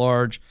company at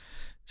large,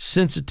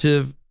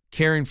 sensitive,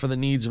 caring for the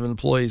needs of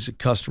employees,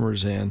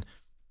 customers, and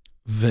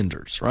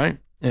vendors, right?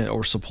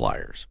 Or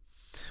suppliers.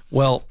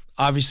 Well,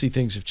 obviously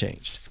things have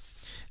changed.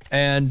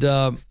 And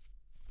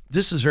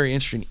this is very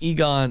interesting.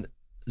 Egon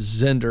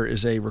Zehnder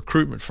is a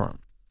recruitment firm.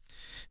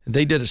 And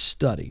they did a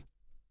study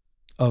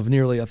of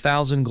nearly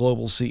 1,000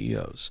 global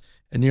CEOs.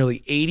 And nearly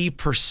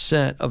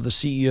 80% of the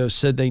CEOs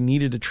said they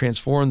needed to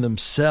transform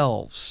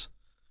themselves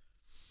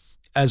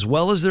as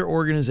well as their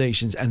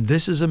organizations, and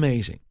this is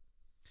amazing,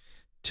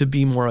 to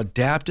be more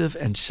adaptive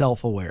and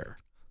self-aware.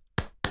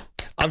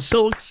 I'm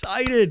so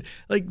excited.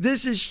 Like,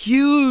 this is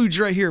huge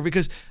right here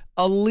because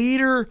a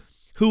leader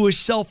who is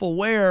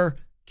self-aware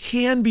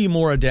can be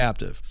more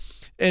adaptive.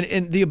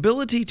 And the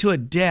ability to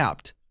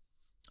adapt,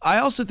 I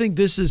also think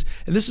this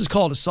is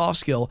called a soft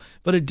skill,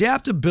 but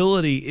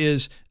adaptability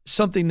is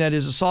something that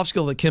is a soft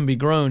skill that can be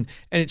grown.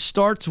 And it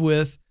starts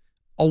with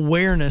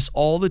awareness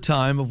all the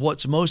time of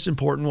what's most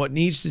important, what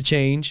needs to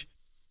change.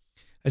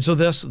 And so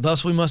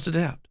thus we must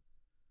adapt.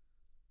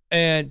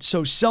 And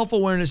so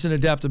self-awareness and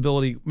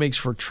adaptability makes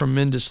for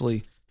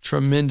tremendously,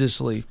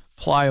 tremendously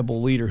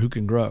pliable leader who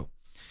can grow.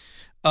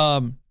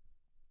 And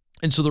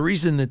so the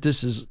reason that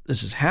this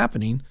is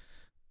happening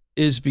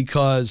is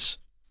because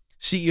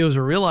CEOs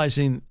are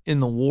realizing in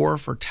the war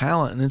for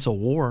talent, and it's a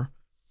war,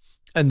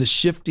 and the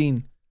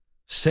shifting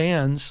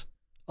sands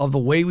of the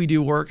way we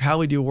do work, how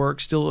we do work,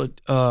 still,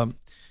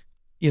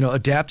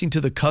 adapting to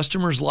the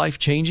customer's life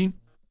changing.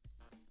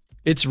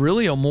 It's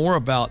really more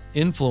about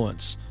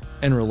influence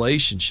and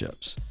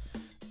relationships.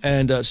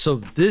 And so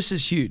this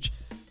is huge.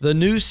 The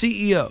new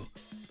CEO,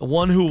 the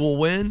one who will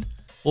win,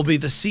 will be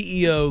the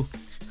CEO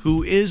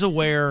who is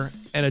aware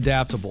and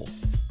adaptable,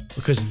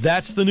 because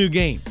that's the new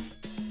game.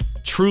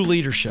 True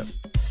leadership.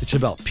 It's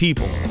about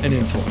people and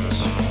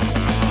influence.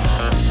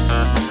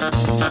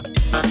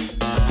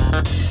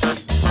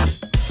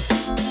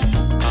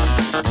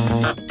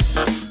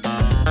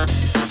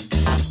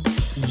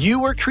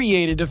 You were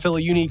created to fill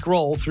a unique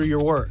role through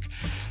your work,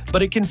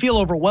 but it can feel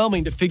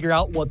overwhelming to figure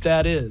out what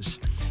that is.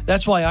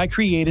 That's why I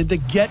created the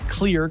Get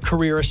Clear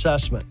Career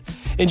Assessment.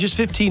 In just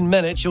 15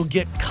 minutes, you'll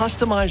get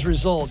customized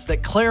results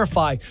that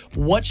clarify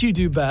what you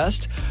do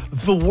best,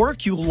 the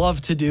work you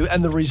love to do,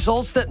 and the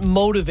results that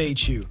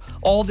motivate you.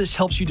 All this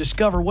helps you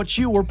discover what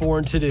you were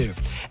born to do.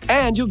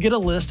 And you'll get a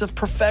list of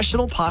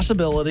professional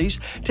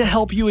possibilities to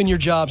help you in your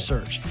job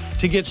search.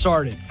 To get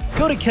started,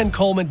 go to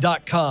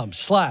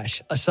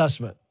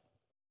kencoleman.com/assessment.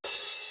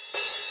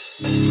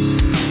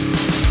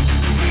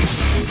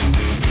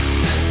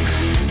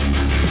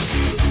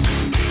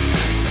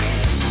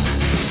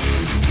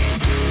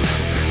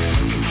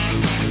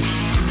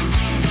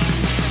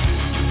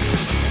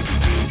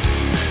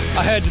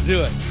 I had to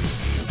do it.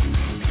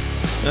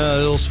 A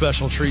little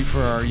special treat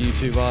for our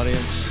YouTube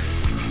audience.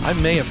 I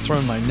may have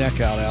thrown my neck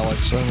out,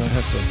 Alex, so I'm going to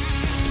have to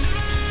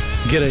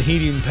get a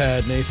heating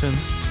pad, Nathan.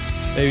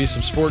 Maybe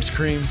some sports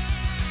cream.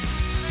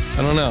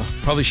 I don't know.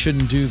 Probably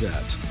shouldn't do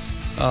that.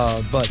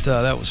 But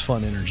that was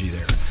fun energy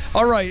there.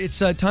 All right, it's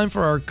time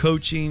for our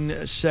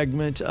coaching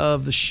segment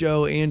of the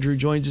show. Andrew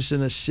joins us in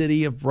the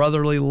city of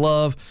brotherly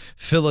love,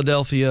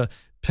 Philadelphia,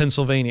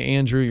 Pennsylvania.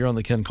 Andrew, you're on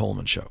the Ken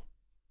Coleman Show.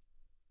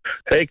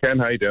 Hey, Ken,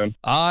 how you doing?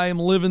 I'm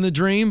living the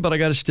dream, but I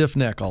got a stiff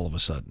neck all of a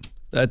sudden.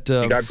 That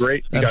you got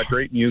great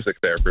music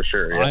there for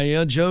sure.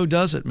 Yeah. Joe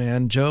does it,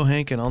 man. Joe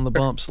Hankin on the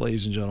bumps,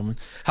 ladies and gentlemen.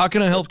 How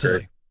can I help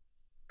today?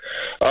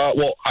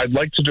 Well, I'd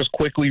like to just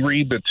quickly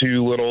read the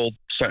two little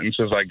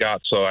sentences I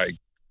got so I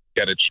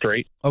get it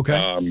straight.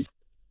 Okay.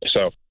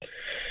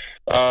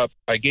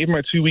 I gave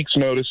my 2 weeks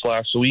notice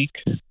last week.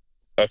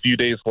 A few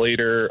days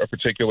later, a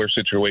particular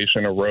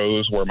situation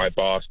arose where my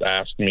boss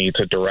asked me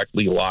to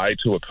directly lie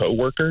to a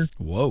coworker.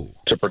 Whoa.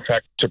 To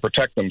protect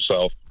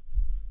himself.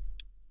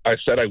 I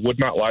said I would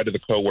not lie to the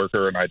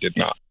coworker, and I did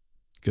not.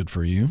 Good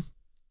for you.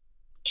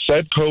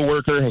 Said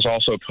coworker has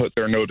also put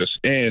their notice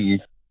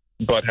in,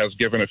 but has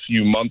given a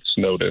few months'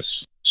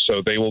 notice,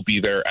 so they will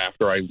be there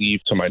after I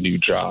leave to my new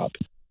job.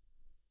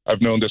 I've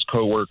known this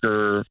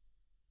coworker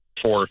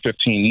for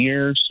 15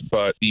 years,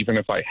 but even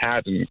if I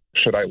hadn't,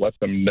 should I let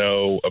them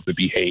know of the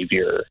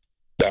behavior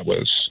that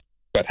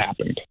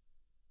happened?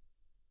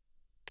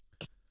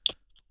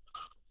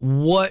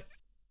 What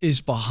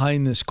is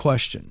behind this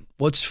question?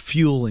 What's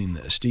fueling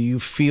this? Do you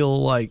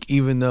feel like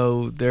even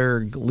though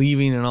they're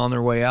leaving and on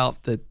their way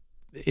out, that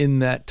in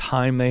that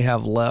time they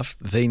have left,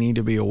 they need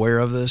to be aware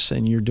of this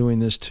and you're doing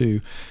this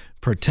to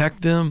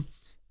protect them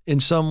in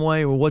some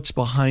way? Or what's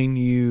behind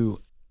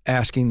you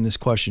asking this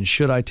question?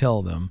 Should I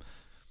tell them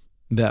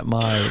that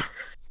my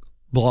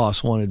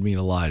boss wanted me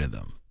to lie to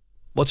them?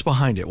 What's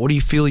behind it? What do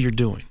you feel you're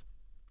doing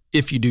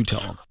if you do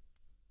tell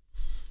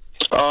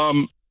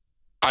them?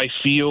 I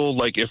feel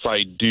like if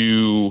I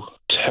do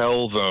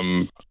tell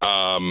them,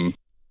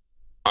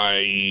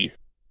 I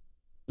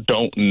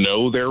don't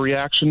know their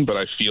reaction, but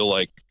I feel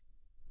like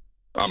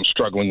I'm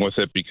struggling with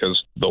it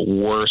because the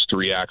worst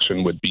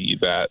reaction would be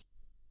that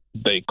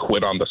they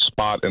quit on the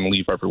spot and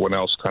leave everyone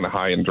else kind of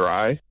high and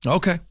dry.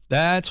 Okay.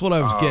 That's what I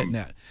was getting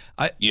at.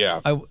 I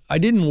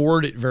didn't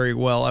word it very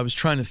well. I was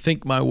trying to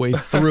think my way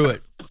through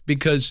it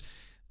because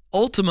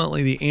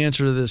ultimately the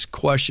answer to this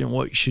question,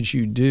 what should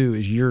you do,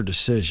 is your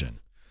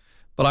decision.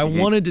 But I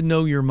wanted to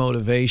know your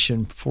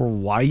motivation for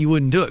why you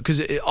wouldn't do it.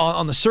 Because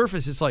on the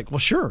surface, it's like, well,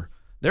 sure,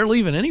 they're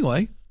leaving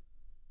anyway.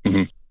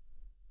 Mm-hmm.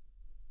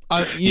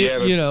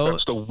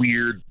 That's the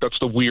weird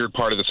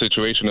part of the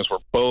situation is we're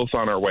both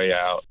on our way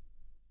out.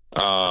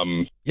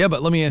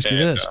 But let me ask you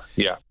this.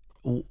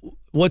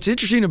 What's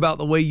interesting about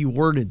the way you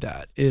worded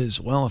that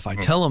is, well, if I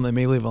tell them, they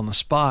may leave on the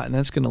spot, and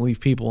that's going to leave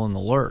people in the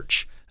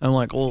lurch. And I'm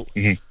like, well,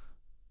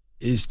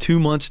 is 2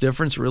 months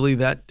difference really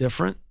that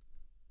different?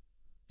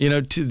 You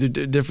know, the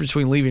difference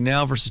between leaving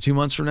now versus 2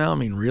 months from now? I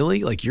mean,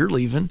 really? Like, you're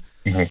leaving.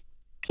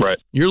 Right.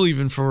 You're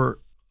leaving for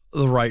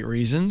the right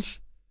reasons.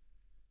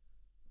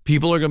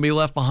 People are going to be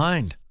left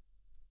behind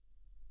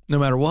no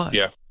matter what.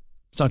 Yeah.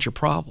 It's not your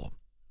problem.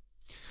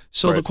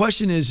 So the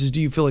question is do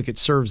you feel like it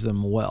serves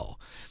them well?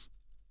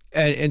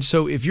 And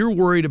so if you're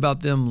worried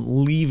about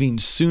them leaving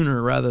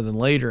sooner rather than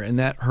later and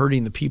that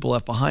hurting the people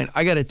left behind,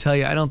 I got to tell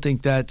you, I don't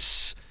think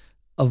that's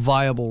a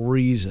viable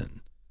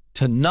reason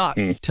to not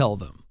tell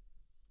them.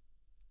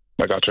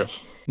 I gotcha.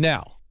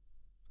 Now,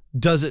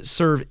 does it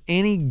serve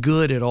any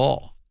good at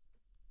all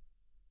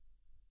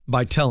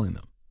by telling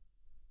them?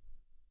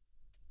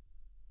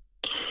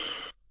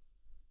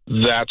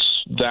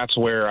 That's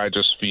where I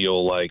just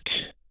feel like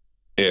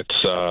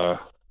it's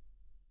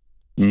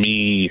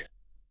me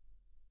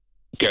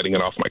getting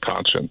it off my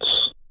conscience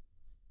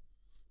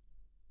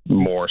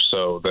more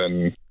so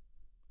than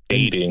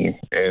aiding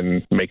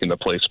and making the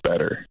place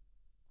better.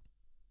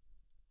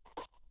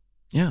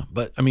 Yeah,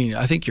 but I mean,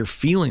 I think you're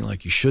feeling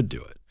like you should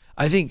do it.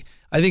 I think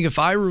if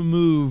I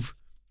remove,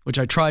 which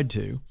I tried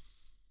to,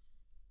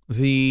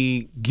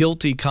 the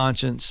guilty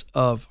conscience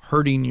of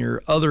hurting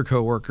your other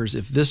coworkers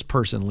if this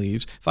person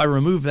leaves, if I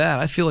remove that,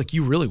 I feel like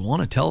you really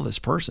want to tell this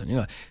person, you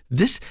know,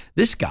 this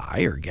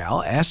guy or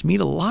gal asked me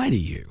to lie to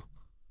you.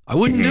 I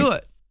wouldn't do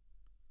it.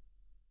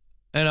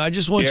 And I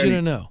just want you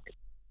to know.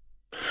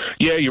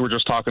 Yeah, you were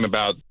just talking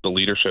about the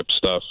leadership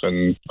stuff,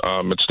 and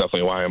it's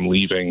definitely why I'm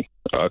leaving.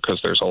 because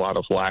there's a lot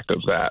of lack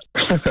of that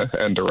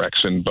and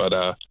direction.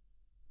 But,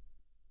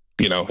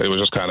 it was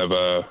just kind of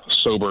a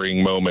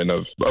sobering moment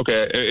of,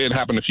 okay, it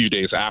happened a few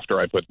days after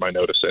I put my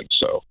notice in.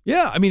 So,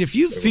 yeah, I mean, if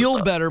you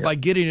feel better by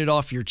getting it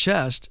off your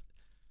chest,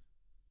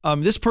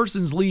 this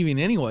person's leaving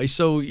anyway,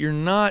 so you're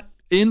not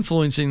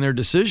influencing their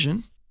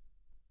decision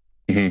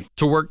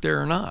to work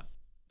there or not.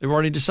 They've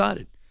already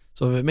decided.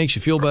 So if it makes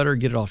you feel better,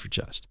 get it off your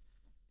chest.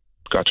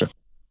 Gotcha.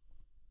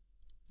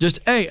 Just,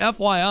 hey,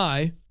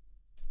 FYI,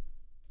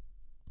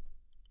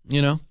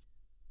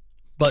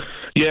 but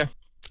yeah,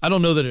 I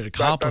don't know that it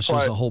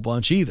accomplishes a whole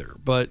bunch either,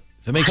 but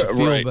if it makes you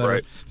feel better,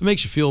 if it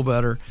makes you feel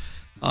better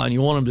and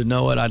you want them to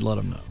know it, I'd let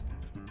them know.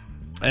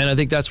 And I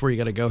think that's where you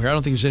got to go here. I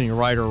don't think there's any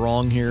right or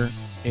wrong here.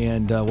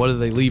 And whether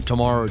they leave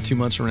tomorrow or 2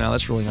 months from now,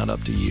 that's really not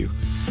up to you.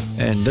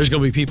 And there's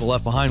going to be people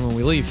left behind when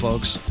we leave,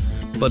 folks.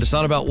 But it's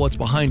not about what's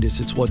behind us.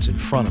 It's what's in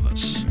front of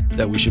us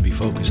that we should be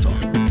focused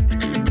on.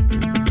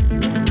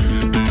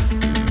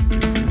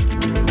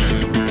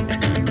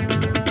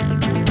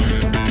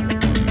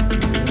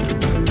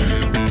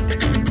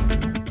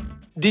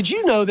 Did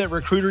you know that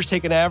recruiters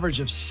take an average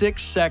of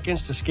 6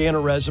 seconds to scan a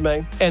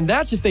resume? And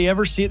that's if they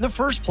ever see it in the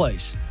first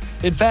place.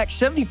 In fact,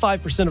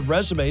 75% of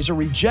resumes are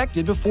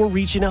rejected before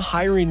reaching a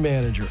hiring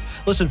manager.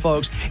 Listen,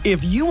 folks,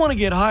 if you want to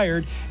get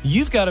hired,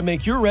 you've got to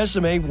make your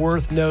resume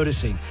worth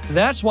noticing.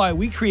 That's why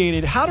we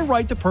created How to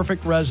Write the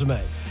Perfect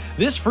Resume.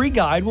 This free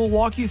guide will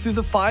walk you through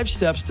the 5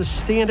 steps to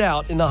stand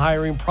out in the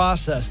hiring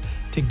process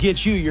to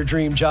get you your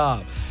dream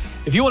job.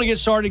 If you want to get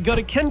started, go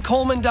to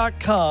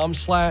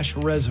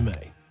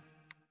kencoleman.com/resume.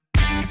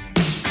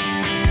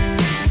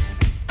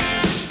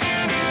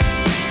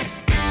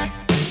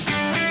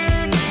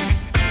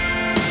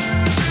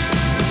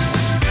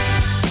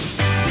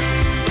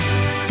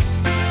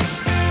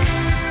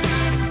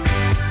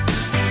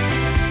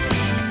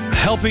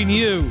 Helping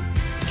you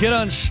get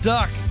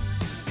unstuck,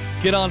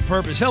 get on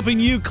purpose, helping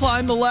you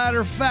climb the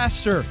ladder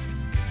faster,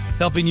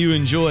 helping you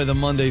enjoy the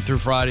Monday through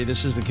Friday.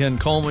 This is the Ken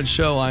Coleman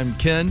Show. I'm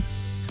Ken.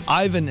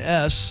 Ivan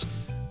S.,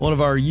 one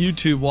of our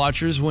YouTube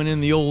watchers, went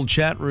in the old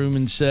chat room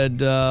and said,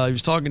 he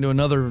was talking to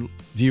another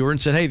viewer and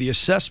said, hey, the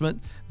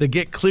assessment, the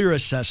Get Clear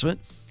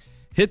assessment,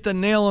 hit the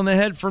nail on the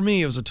head for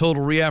me. It was a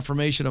total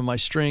reaffirmation of my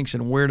strengths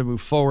and where to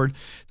move forward.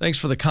 Thanks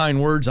for the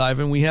kind words,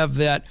 Ivan. We have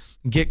that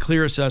Get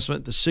Clear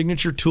assessment, the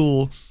signature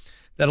tool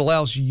that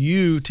allows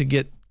you to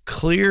get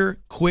clear,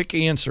 quick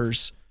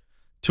answers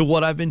to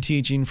what I've been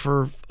teaching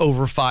for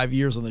over 5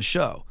 years on the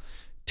show.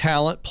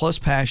 Talent plus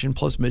passion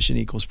plus mission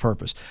equals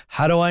purpose.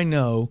 How do I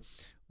know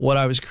what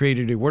I was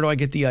created to do? Where do I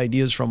get the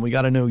ideas from? We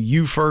got to know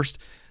you first.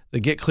 The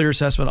Get Clear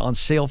assessment on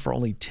sale for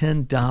only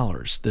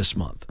 $10 this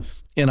month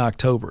in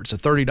October. It's a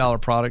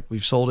 $30 product.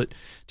 We've sold it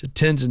to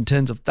tens and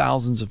tens of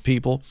thousands of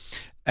people.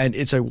 And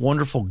it's a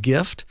wonderful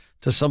gift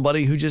to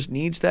somebody who just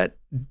needs that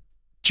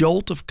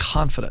jolt of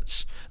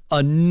confidence,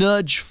 a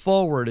nudge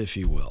forward, if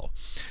you will.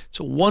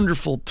 It's a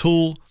wonderful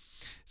tool.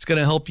 It's going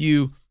to help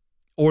you,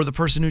 or the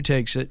person who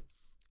takes it,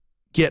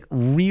 get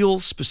real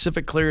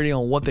specific clarity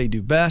on what they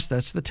do best.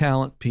 That's the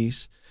talent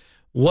piece.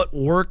 What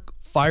work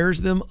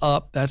fires them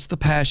up. That's the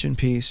passion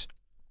piece.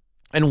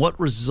 And what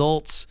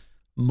results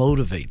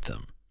motivate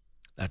them.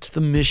 That's the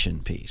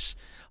mission piece.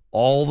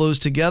 All those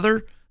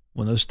together,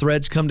 when those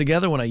threads come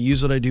together, when I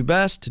use what I do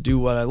best to do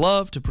what I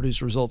love, to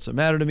produce results that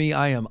matter to me,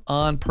 I am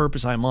on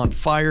purpose. I'm on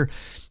fire.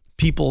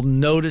 People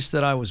notice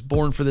that I was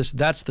born for this.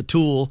 That's the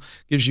tool.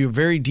 Gives you a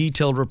very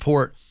detailed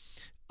report,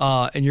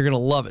 and you're going to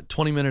love it.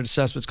 20-minute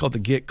assessment. It's called the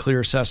Get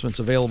Clear Assessment. It's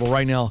available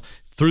right now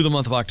through the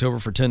month of October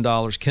for $10.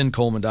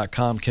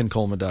 KenColeman.com,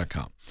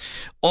 KenColeman.com.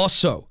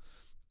 Also,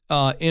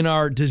 in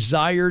our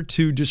desire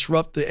to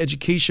disrupt the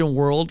education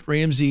world,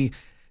 Ramsey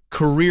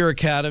Career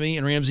Academy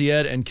and Ramsey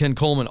Ed and Ken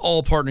Coleman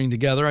all partnering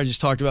together. I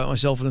just talked about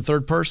myself in the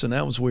third person.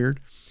 That was weird.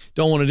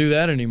 Don't want to do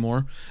that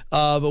anymore.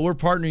 But we're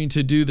partnering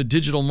to do the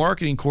digital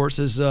marketing course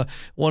as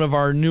one of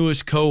our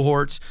newest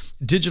cohorts.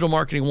 Digital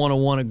Marketing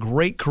 101, a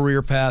great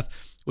career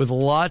path with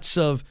lots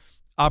of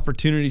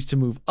opportunities to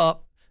move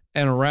up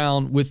and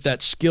around with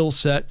that skill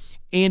set.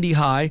 Andy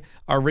High,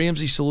 our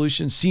Ramsey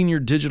Solutions Senior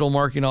Digital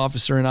Marketing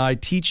Officer, and I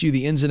teach you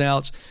the ins and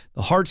outs,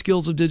 the hard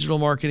skills of digital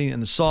marketing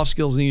and the soft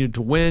skills needed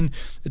to win.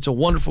 It's a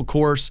wonderful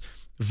course,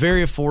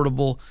 very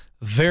affordable,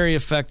 very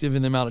effective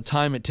in the amount of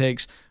time it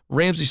takes.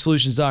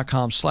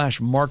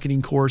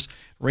 RamseySolutions.com/marketing course.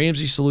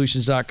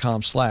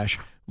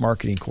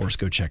 RamseySolutions.com/marketing course.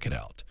 Go check it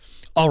out.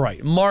 All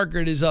right,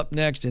 Margaret is up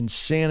next in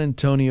San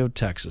Antonio,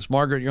 Texas.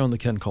 Margaret, you're on the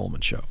Ken Coleman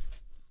Show.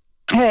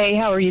 Hey,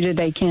 how are you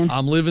today, Ken?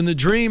 I'm living the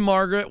dream,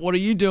 Margaret. What are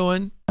you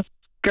doing?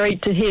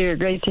 Great to hear.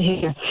 Great to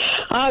hear.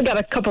 I've got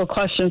a couple of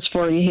questions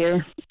for you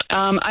here.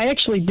 I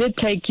actually did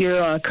take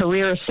your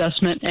career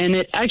assessment, and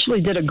it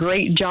actually did a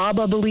great job,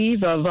 I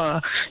believe,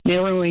 of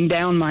narrowing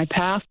down my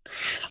path.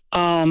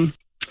 I've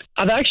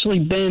actually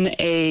been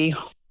a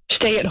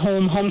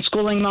stay-at-home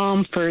homeschooling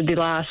mom for the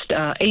last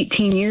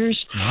 18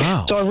 years.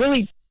 Wow. So I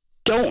really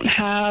don't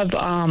have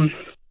a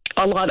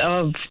lot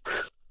of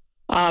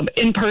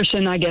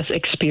in-person, I guess,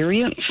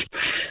 experience.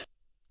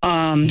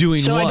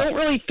 Doing so what? I don't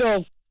really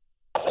feel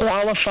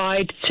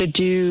qualified to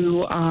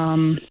do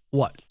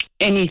What?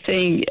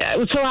 anything.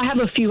 So I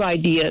have a few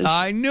ideas.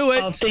 I knew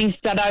it. Of things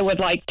that I would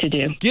like to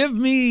do. Give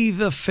me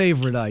the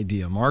favorite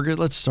idea, Margaret.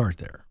 Let's start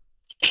there.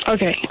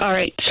 Okay. All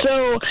right.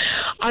 So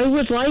I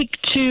would like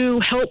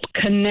to help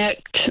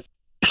connect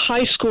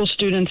high school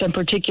students in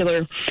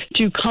particular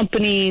to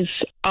companies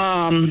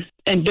and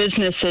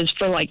businesses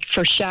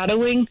for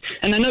shadowing.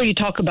 And I know you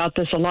talk about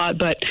this a lot,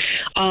 but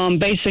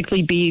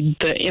basically be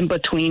the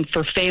in-between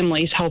for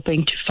families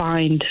helping to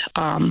find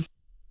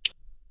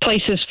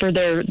places for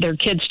their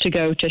kids to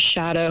go to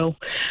shadow.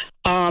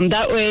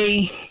 That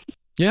way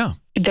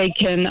they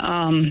can...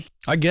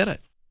 I get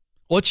it.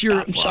 What's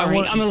your... I'm sorry,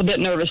 I'm a little bit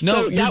nervous. No,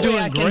 so you're that doing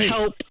way I can great.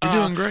 help, You're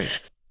doing great.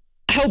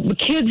 Help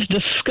kids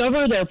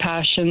discover their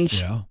passions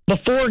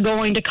before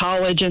going to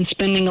college and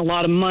spending a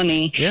lot of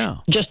money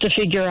just to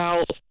figure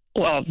out,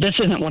 well, this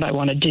isn't what I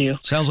want to do.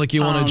 Sounds like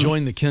you want to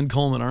join the Ken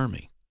Coleman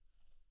Army.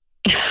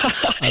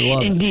 I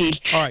love Indeed.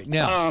 it. All right,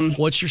 now,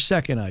 what's your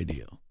second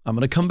idea? I'm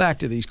going to come back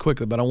to these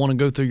quickly, but I want to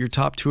go through your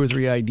top 2 or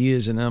 3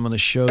 ideas, and then I'm going to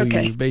show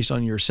you, based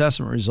on your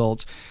assessment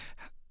results,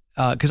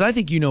 because I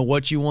think you know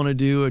what you want to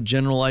do, a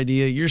general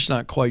idea. You're just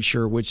not quite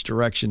sure which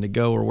direction to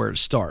go or where to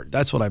start.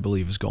 That's what I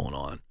believe is going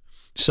on.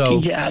 So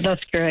yeah,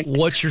 that's correct.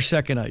 What's your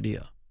second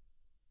idea?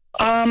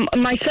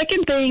 My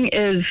second thing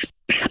is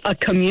a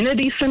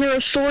community center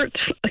of sorts,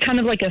 kind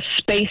of like a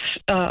space,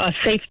 a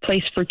safe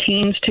place for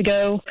teens to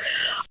go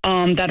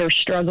that are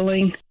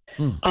struggling.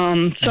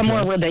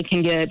 Somewhere where they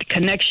can get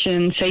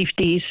connection,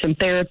 safety, some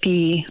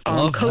therapy,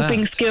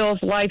 coping skills,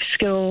 life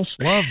skills.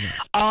 Love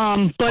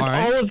that. But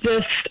all of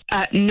this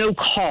at no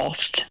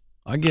cost.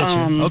 I get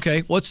you.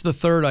 Okay, what's the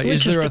third idea?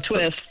 Is there a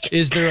twist?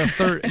 Is there a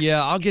third?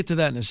 Yeah, I'll get to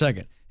that in a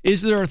second.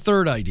 Is there a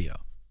third idea?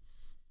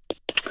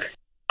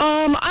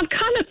 I'm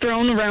kind of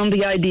thrown around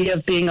the idea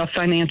of being a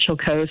financial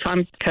coach.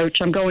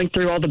 I'm going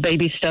through all the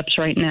baby steps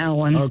right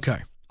now, and okay,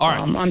 all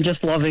right. I'm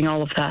just loving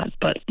all of that.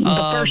 But the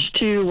first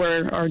 2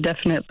 are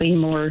definitely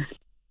more.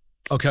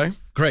 Okay,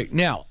 great.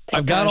 Now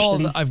I've got all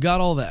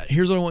that.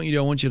 Here's what I want you to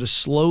do. I want you to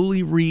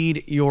slowly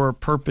read your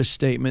purpose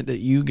statement that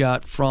you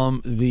got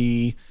from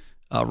the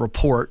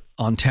report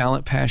on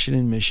talent, passion,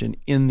 and mission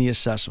in the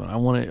assessment. I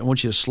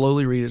want you to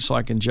slowly read it so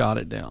I can jot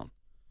it down.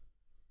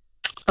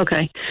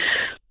 Okay.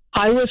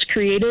 I was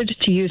created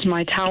to use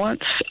my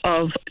talents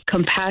of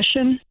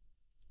compassion,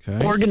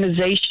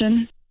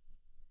 organization,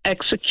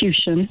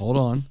 execution. Hold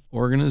on.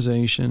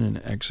 Organization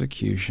and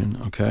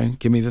execution. Okay.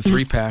 Give me the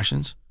 3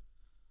 passions.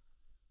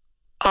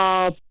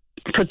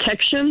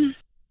 Protection,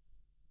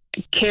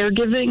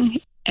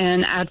 caregiving,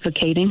 and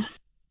advocating.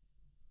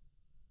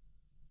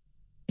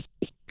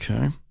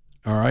 Okay.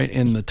 All right.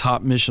 And the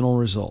top missional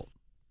result?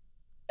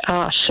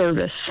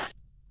 Service.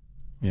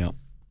 Yeah.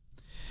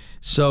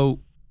 So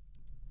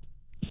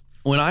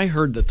when I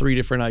heard the 3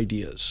 different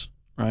ideas,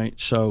 right?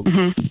 So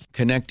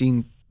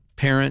connecting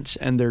parents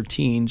and their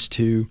teens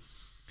to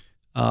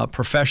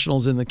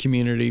professionals in the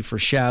community for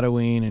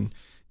shadowing and,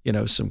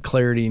 some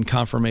clarity and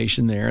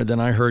confirmation there. Then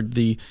I heard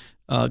the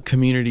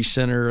community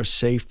center, a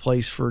safe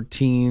place for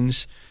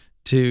teens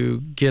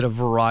to get a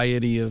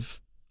variety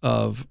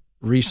of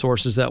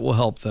resources that will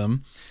help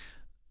them.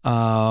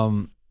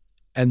 And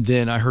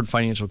then I heard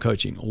financial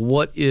coaching.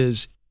 What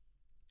is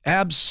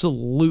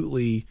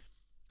absolutely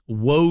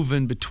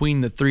woven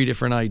between the 3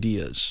 different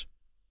ideas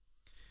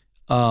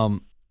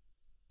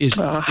is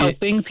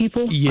helping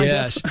people.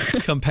 Yes.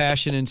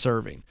 Compassion and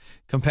serving.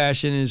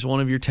 Compassion is one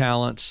of your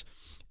talents,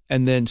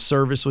 and then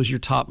service was your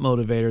top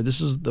motivator.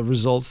 This is the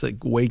results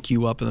that wake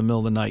you up in the middle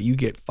of the night. You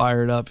get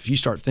fired up. If you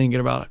start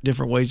thinking about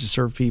different ways to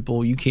serve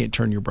people, you can't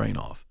turn your brain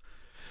off.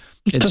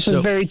 This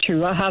is very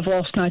true. I have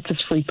lost nights of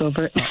sleep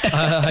over it.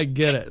 I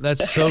get it.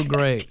 That's so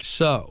great.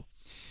 So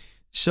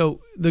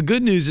the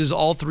good news is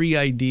all 3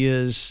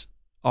 ideas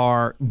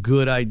are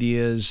good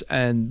ideas,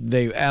 and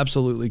they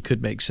absolutely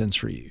could make sense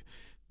for you.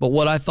 But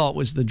what I thought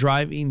was the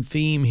driving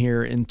theme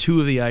here in 2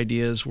 of the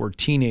ideas were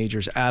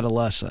teenagers,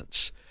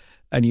 adolescents,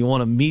 and you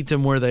want to meet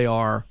them where they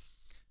are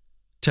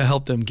to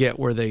help them get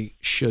where they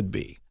should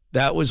be.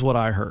 That was what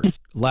I heard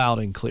loud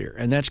and clear.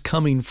 And that's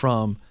coming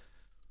from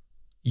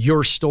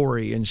your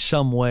story in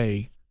some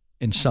way,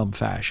 in some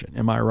fashion.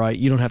 Am I right?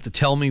 You don't have to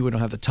tell me. We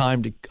don't have the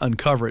time to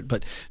uncover it,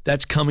 but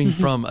that's coming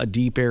from a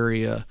deep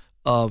area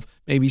of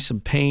maybe some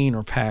pain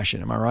or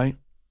passion. Am I right?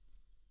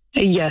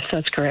 Yes,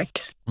 that's correct.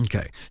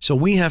 Okay. So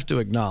we have to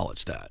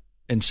acknowledge that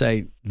and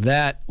say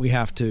that we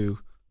have to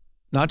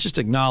not just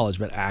acknowledge,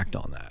 but act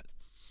on that.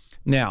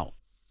 Now,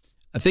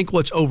 I think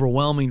what's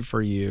overwhelming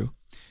for you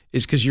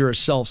is because you're a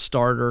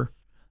self-starter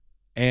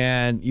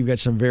and you've got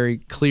some very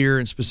clear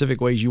and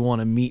specific ways you want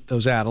to meet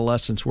those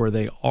adolescents where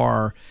they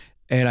are.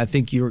 And I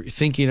think you're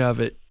thinking of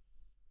it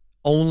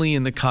only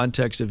in the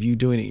context of you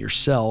doing it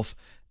yourself.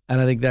 And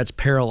I think that's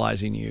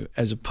paralyzing you,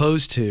 as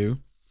opposed to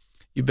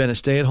you've been a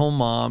stay-at-home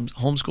mom,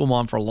 homeschool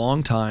mom for a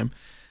long time.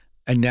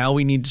 And now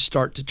we need to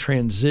start to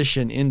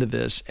transition into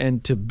this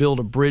and to build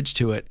a bridge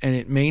to it. And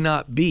it may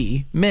not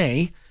be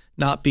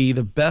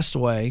the best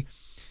way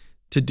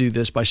to do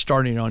this by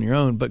starting it on your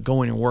own, but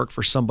going and work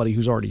for somebody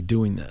who's already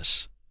doing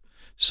this.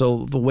 So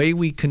the way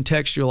we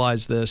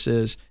contextualize this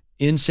is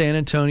in San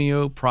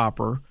Antonio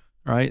proper,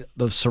 right?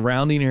 The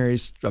surrounding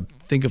areas,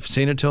 think of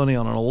San Antonio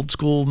on an old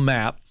school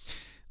map.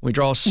 We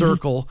draw a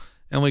circle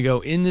and we go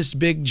in this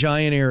big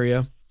giant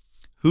area,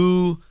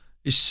 who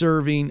is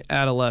serving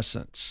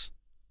adolescents?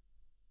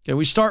 Okay,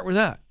 we start with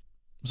that.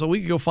 So we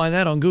could go find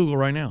that on Google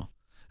right now.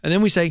 And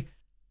then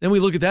we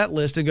look at that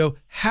list and go,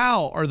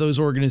 how are those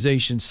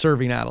organizations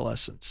serving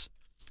adolescents?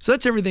 So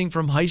that's everything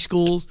from high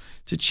schools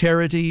to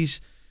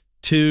charities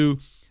to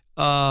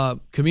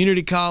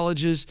community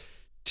colleges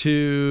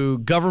to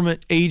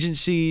government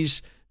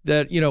agencies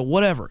that,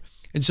 whatever.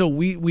 And so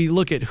we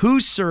look at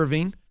who's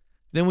serving,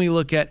 then we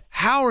look at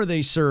how are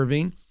they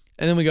serving,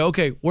 and then we go,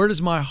 okay, where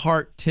does my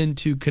heart tend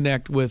to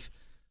connect with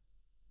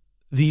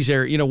these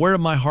areas? Where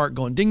am my heart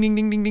going? Ding, ding,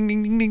 ding, ding, ding,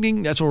 ding, ding, ding,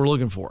 ding. That's what we're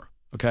looking for,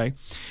 okay?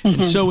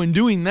 And so in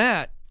doing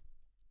that,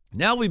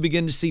 now we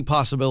begin to see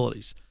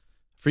possibilities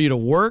for you to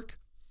work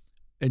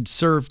and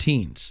serve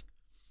teens.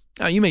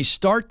 Now, you may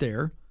start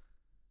there,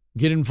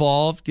 get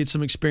involved, get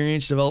some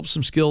experience, develop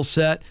some skill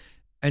set,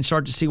 and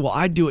start to see, well,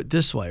 I'd do it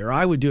this way, or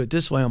I would do it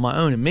this way on my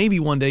own. And maybe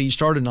one day you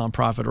start a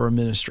nonprofit or a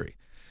ministry.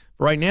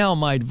 Right now,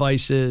 my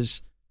advice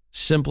is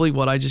simply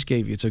what I just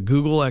gave you. It's a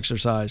Google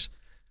exercise.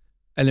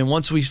 And then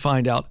once we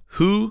find out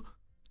who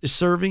is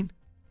serving,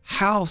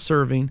 how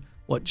serving,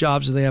 what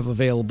jobs do they have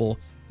available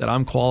that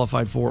I'm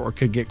qualified for or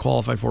could get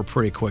qualified for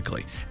pretty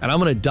quickly. And I'm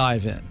going to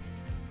dive in,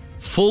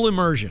 full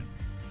immersion,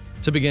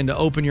 to begin to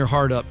open your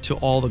heart up to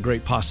all the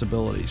great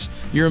possibilities.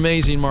 You're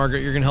amazing,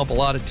 Margaret. You're going to help a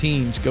lot of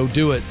teens. Go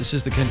do it. This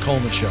is the Ken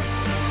Coleman Show.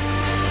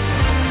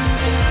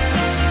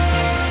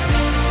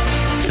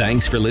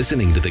 Thanks for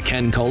listening to the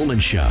Ken Coleman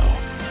Show.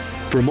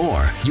 For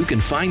more, you can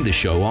find the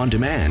show on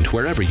demand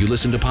wherever you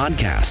listen to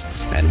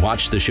podcasts and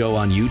watch the show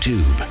on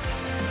YouTube.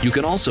 You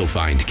can also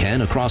find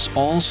Ken across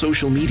all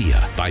social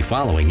media by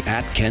following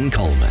 @Ken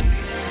Coleman.